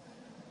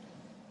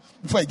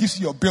 Before it gives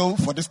you your bill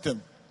for this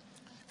term.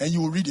 And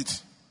you will read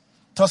it.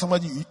 Tell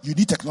somebody you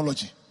need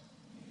technology.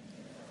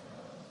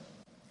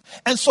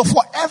 And so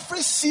for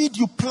every seed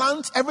you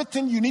plant,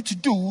 everything you need to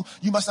do,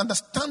 you must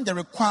understand the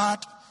required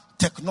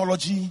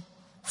technology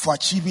for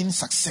achieving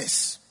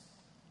success.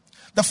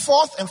 The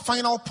fourth and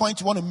final point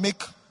you want to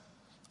make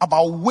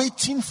about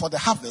waiting for the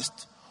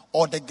harvest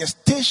or the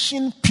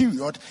gestation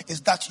period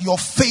is that your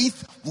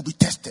faith will be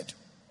tested.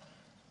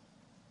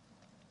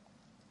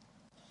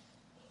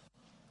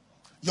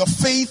 Your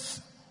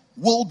faith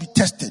will be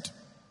tested.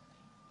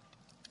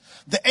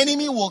 The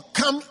enemy will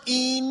come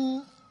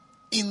in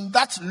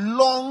that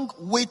long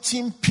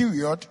waiting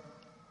period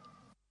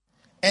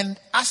and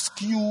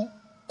ask you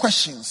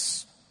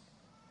questions.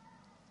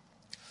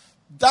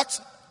 That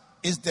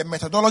is the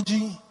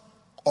methodology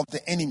of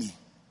the enemy.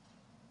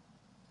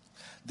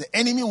 The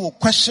enemy will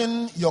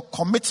question your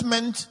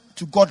commitment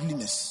to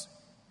godliness.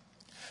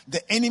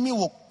 The enemy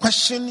will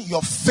question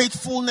your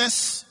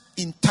faithfulness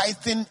in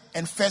tithing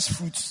and first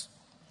fruits.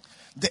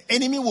 The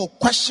enemy will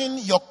question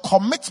your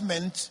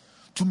commitment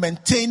to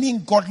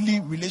maintaining godly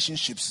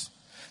relationships.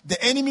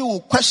 The enemy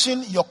will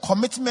question your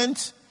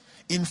commitment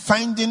in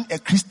finding a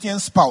Christian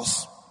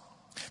spouse.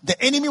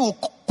 The enemy will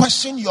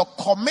question your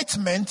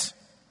commitment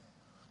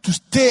to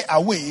stay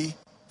away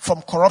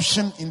from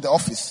corruption in the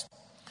office.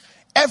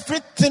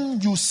 Everything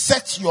you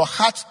set your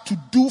heart to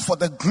do for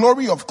the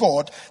glory of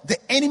God, the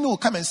enemy will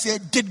come and say,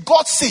 did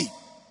God say?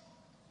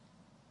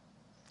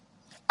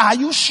 Are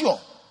you sure?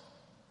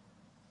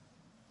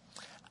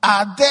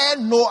 Are there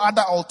no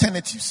other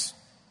alternatives?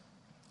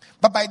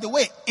 But by the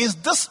way, is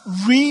this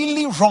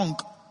really wrong?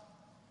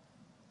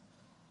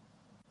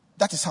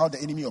 That is how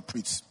the enemy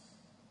operates.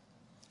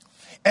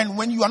 And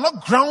when you are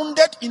not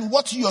grounded in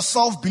what you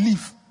yourself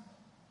believe,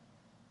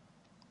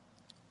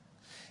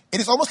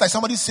 it is almost like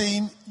somebody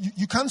saying,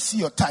 you can't see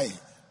your tie.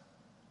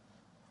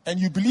 And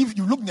you believe,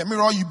 you look in the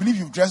mirror, you believe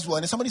you've dressed well,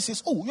 and then somebody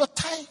says, oh, your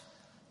tie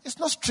is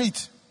not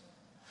straight.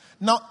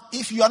 Now,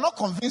 if you are not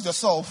convinced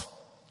yourself,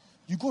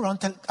 you go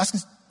around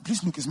asking,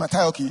 please look, is my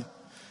tie okay?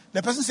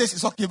 The person says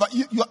it's okay, but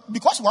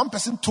because one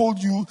person told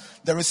you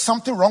there is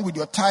something wrong with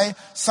your tie,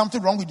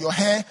 something wrong with your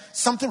hair,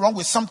 something wrong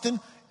with something,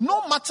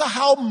 no matter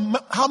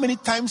how many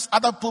times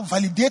other people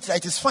validate that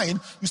it is fine,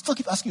 you still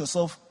keep asking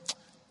yourself,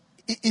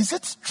 is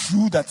it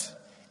true that?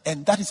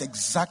 And that is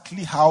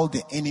exactly how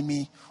the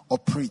enemy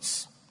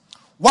operates.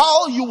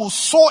 While you will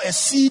sow a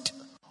seed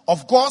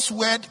of God's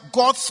word,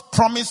 God's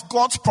promise,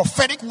 God's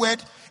prophetic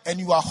word, and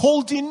you are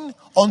holding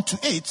onto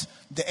it,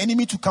 the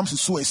enemy too comes to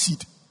sow a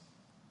seed.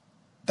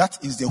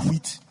 That is the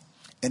wheat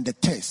and the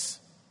tares.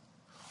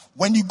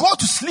 When you go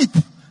to sleep,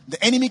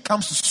 the enemy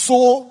comes to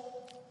sow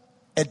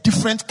a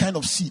different kind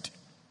of seed.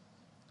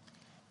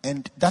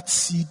 And that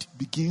seed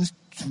begins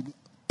to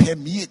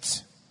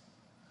permeate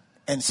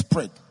and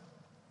spread.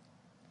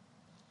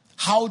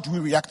 How do we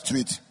react to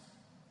it?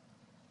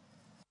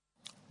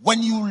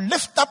 When you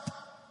lift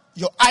up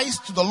your eyes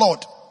to the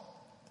Lord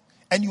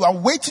and you are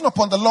waiting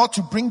upon the Lord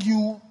to bring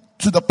you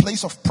to the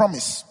place of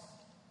promise,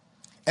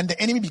 and the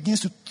enemy begins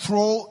to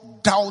throw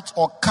doubt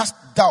or cast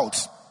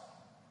doubt.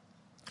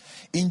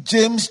 In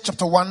James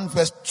chapter 1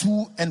 verse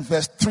 2 and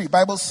verse 3,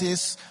 Bible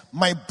says,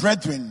 my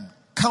brethren,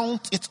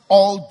 count it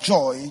all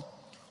joy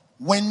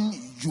when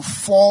you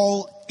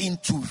fall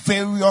into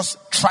various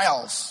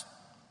trials,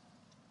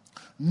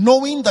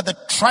 knowing that the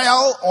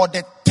trial or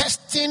the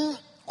testing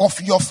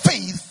of your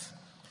faith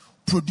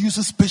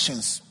produces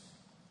patience.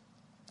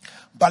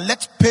 But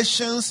let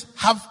patience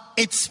have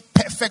its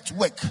perfect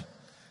work,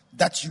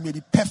 that you may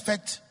be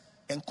perfect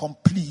and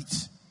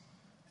complete,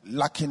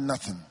 lacking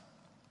nothing.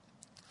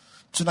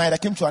 Tonight I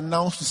came to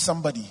announce to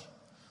somebody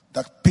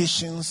that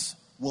patience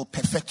will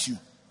perfect you.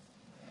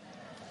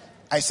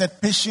 I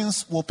said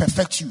patience will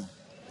perfect you.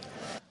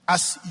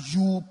 As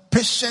you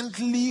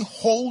patiently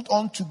hold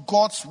on to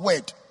God's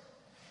word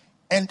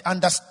and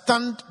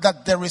understand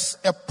that there is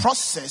a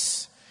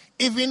process,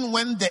 even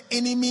when the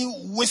enemy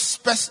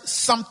whispers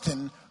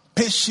something,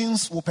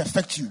 patience will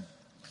perfect you.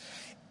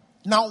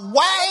 Now,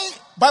 why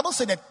Bible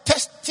said the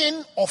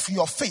testing of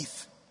your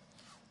faith?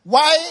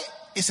 Why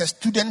is a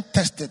student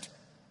tested?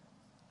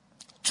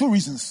 2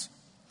 reasons.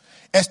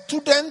 A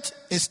student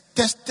is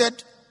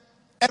tested.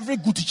 Every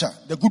good teacher,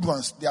 the good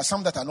ones, there are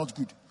some that are not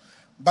good,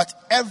 but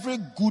every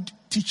good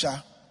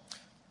teacher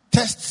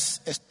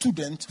tests a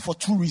student for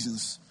 2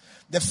 reasons.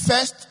 The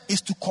first is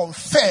to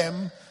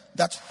confirm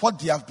that what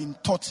they have been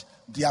taught,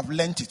 they have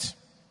learnt it.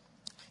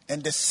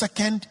 And the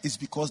second is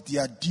because they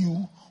are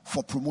due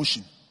for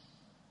promotion.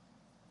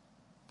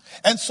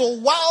 And so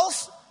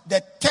whilst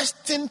the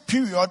testing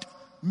period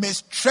may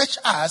stretch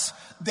us,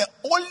 the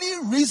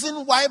only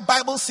reason why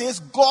Bible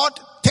says God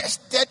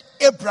tested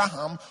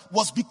Abraham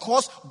was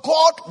because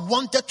God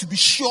wanted to be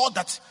sure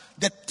that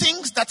the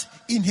things that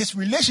in his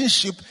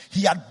relationship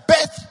he had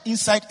birthed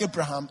inside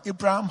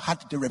Abraham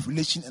had the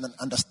revelation and an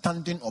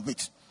understanding of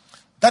it.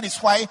 That is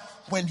why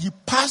when he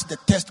passed the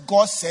test,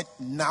 God said,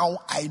 now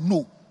I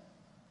know.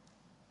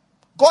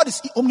 God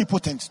is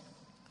omnipotent.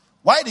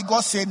 Why did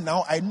God say,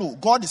 now I know?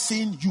 God is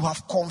saying, you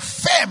have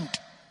confirmed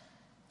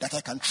that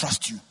I can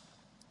trust you.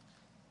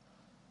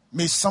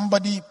 May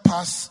somebody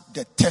pass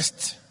the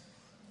test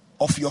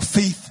of your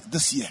faith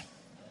this year.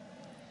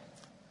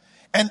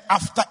 And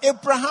after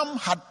Abraham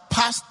had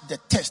passed the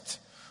test,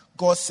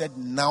 God said,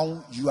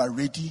 now you are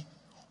ready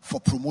for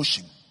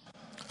promotion.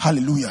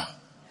 Hallelujah.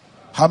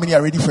 How many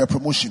are ready for a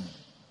promotion?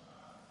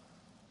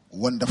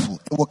 Wonderful.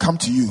 It will come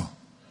to you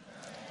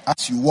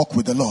as you walk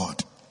with the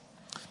Lord.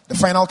 The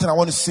final thing I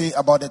want to say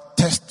about the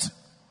test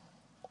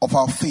of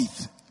our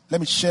faith. Let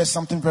me share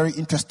something very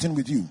interesting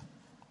with you.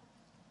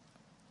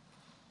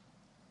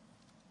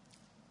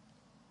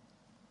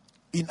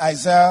 In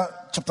Isaiah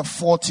chapter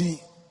 40,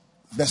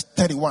 verse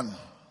 31,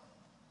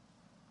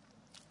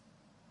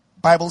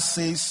 Bible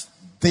says,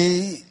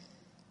 they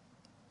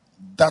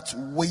that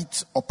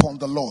wait upon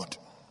the Lord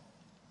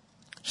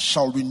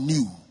shall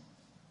renew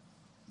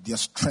their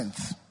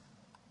strength.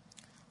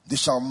 They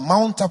shall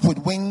mount up with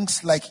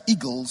wings like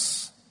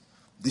eagles.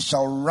 They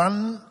shall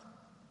run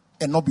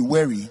and not be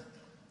weary,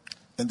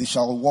 and they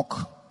shall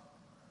walk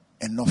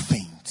and not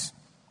faint.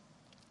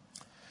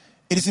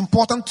 It is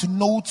important to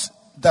note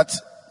that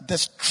the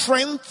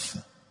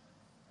strength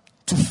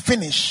to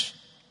finish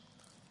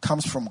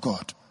comes from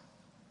God.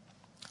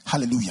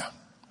 Hallelujah.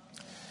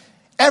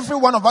 Every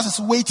one of us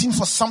is waiting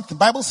for something.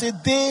 Bible says,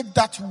 they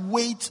that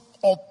wait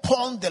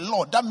upon the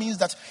Lord. That means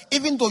that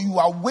even though you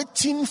are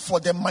waiting for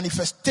the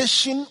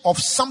manifestation of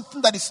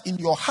something that is in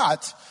your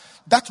heart,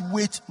 that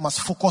wait must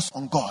focus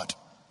on God,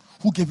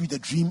 who gave you the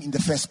dream in the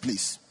first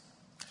place.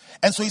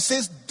 And so he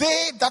says,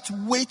 they that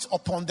wait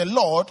upon the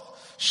Lord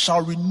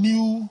shall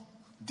renew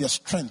their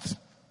strength.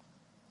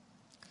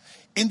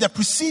 In the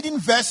preceding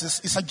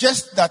verses, it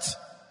suggests that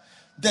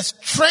the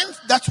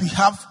strength that we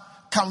have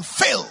can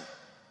fail,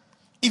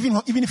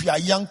 even if you are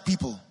young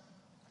people.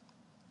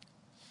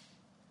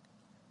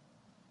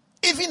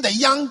 Even the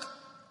young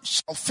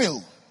shall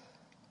fail,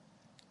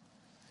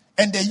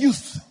 and the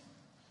youth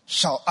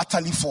shall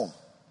utterly fall.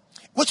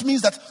 Which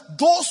means that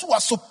those who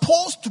are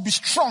supposed to be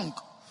strong,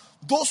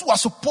 those who are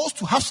supposed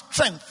to have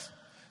strength,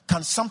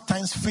 can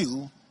sometimes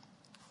fail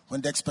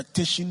when the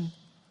expectation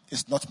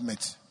is not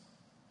met.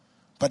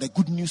 But the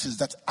good news is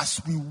that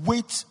as we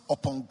wait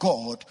upon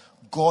God,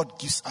 God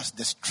gives us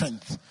the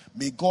strength.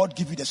 May God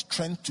give you the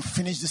strength to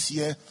finish this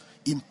year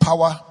in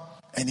power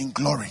and in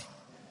glory.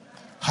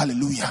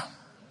 Hallelujah.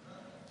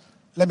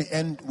 Let me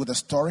end with a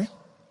story.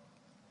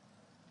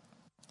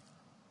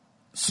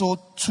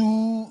 So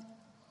 2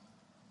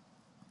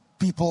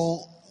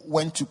 people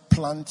went to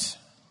plant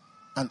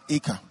an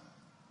acre.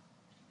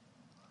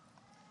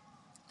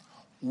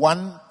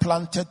 One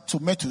planted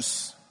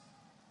tomatoes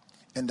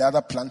and the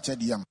other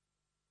planted yam.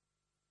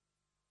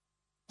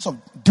 So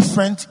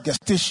different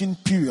gestation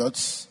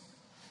periods.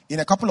 In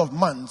a couple of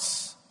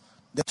months,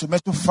 the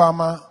tomato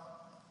farmer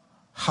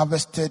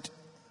harvested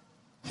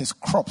his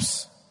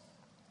crops.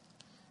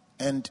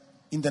 And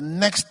in the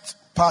next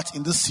part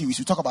in this series,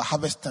 we talk about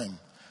harvest time.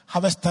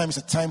 Harvest time is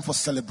a time for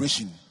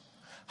celebration.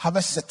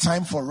 Harvest is a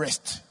time for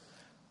rest.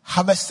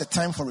 Harvest is a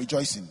time for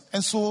rejoicing.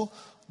 And so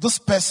this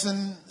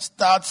person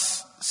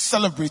starts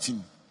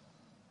celebrating.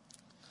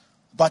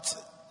 But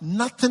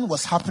nothing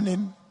was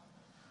happening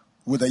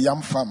with the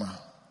yam farmer.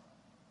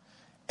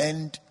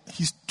 And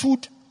he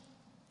stood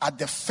at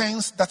the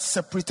fence that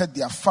separated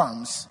their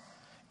farms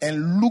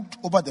and looked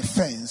over the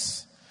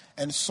fence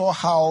and saw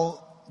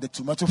how the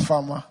tomato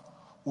farmer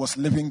was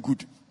living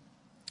good.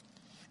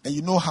 And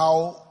you know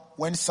how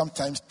when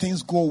sometimes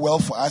things go well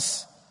for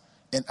us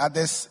and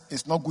others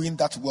it's not going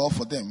that well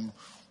for them,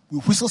 we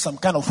whistle some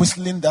kind of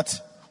whistling that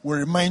will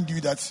remind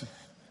you that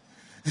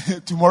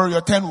tomorrow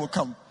your turn will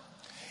come.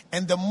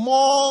 And the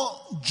more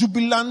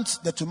jubilant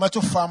the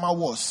tomato farmer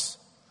was,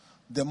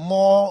 the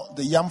more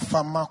the yam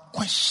farmer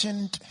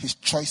questioned his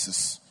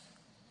choices,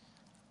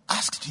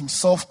 asked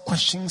himself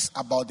questions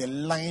about the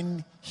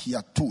line he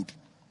had told.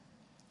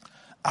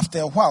 After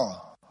a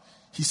while,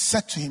 he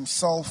said to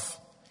himself,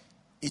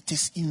 it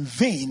is in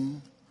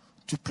vain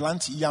to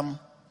plant yam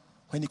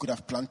when he could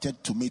have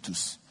planted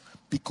tomatoes.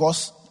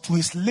 Because to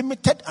his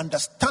limited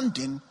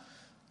understanding,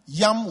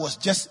 yam was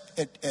just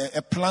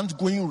a plant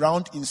going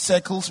round in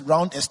circles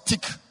round a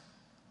stick.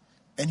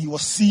 And he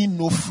was seeing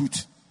no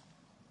fruit.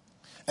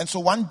 And so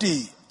one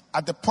day,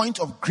 at the point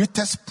of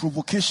greatest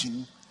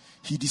provocation,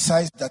 he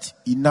decides that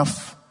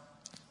enough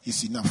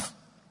is enough.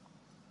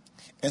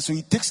 And so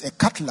he takes a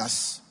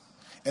cutlass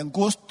and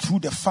goes through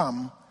the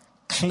farm,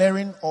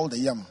 clearing all the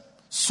yam,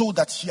 so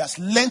that he has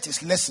learnt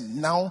his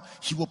lesson. Now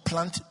he will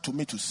plant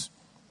tomatoes.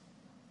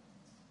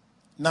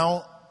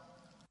 Now,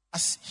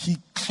 as he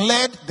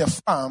cleared the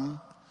farm,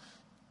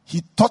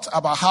 he thought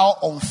about how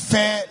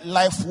unfair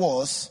life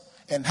was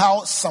and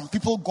how some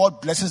people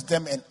God blesses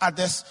them and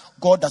others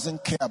God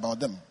doesn't care about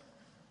them.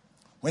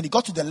 When he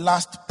got to the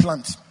last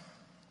plant,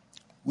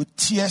 with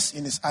tears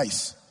in his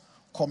eyes,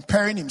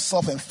 comparing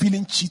himself and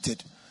feeling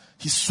cheated,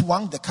 he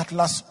swung the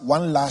cutlass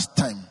one last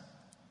time.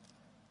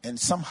 And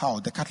somehow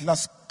the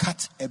cutlass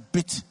cut a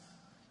bit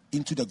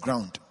into the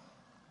ground.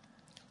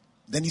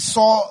 Then he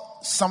saw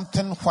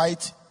something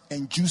white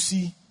and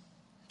juicy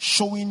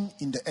showing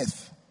in the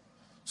earth.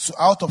 So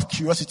out of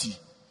curiosity,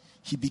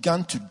 he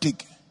began to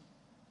dig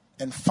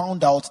and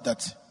found out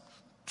that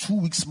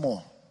 2 weeks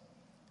more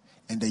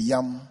and the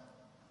yam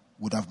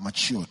would have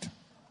matured.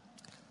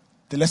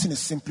 The lesson is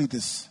simply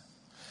this.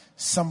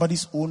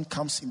 Somebody's own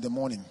comes in the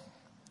morning.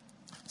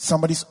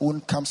 Somebody's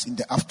own comes in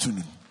the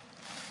afternoon.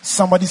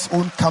 Somebody's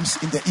own comes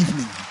in the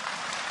evening.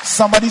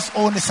 Somebody's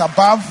own is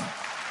above.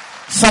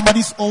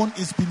 Somebody's own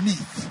is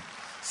beneath.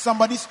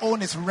 Somebody's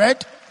own is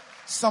red.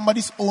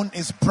 Somebody's own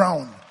is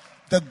brown.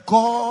 The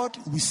God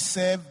we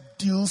serve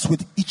deals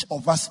with each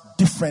of us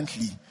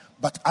differently.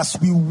 But as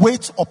we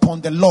wait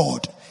upon the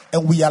Lord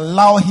and we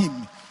allow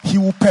Him, He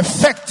will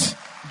perfect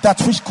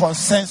that which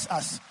concerns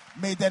us.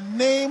 May the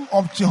name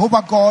of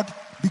Jehovah God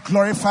be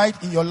glorified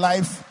in your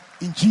life.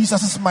 In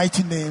Jesus'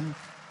 mighty name,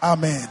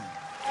 amen.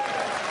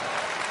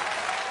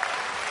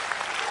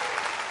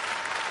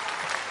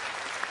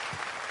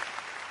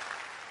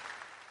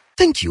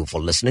 Thank you for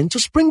listening to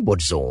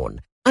Springboard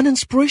Zone, an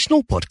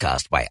inspirational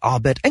podcast by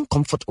Albert and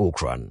Comfort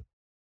Okran.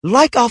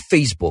 Like our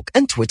Facebook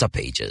and Twitter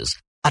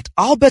pages at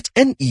Albert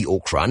N.E.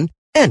 Okran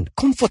and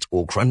Comfort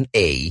Okran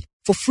A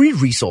for free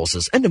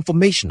resources and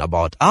information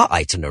about our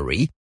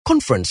itinerary,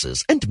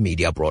 conferences, and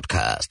media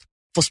broadcast.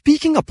 For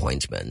speaking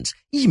appointments,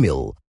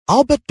 email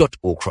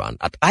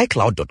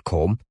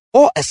albert.okran@icloud.com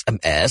or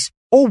SMS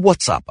or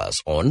WhatsApp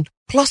us on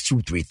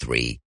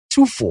 +233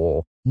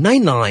 24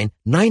 99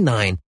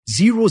 99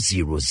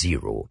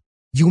 000.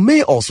 You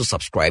may also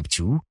subscribe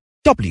to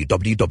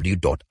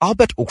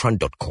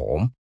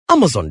www.albertokran.com,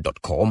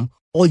 amazon.com,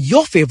 or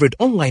your favorite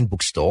online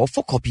bookstore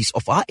for copies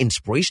of our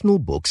inspirational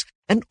books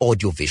and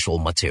audiovisual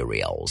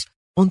materials.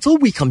 Until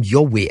we come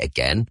your way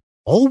again,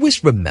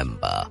 always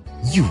remember,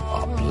 you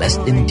are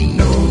blessed indeed.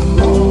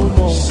 No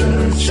more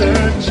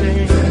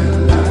searching.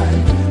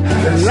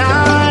 The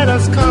light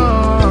has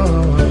come.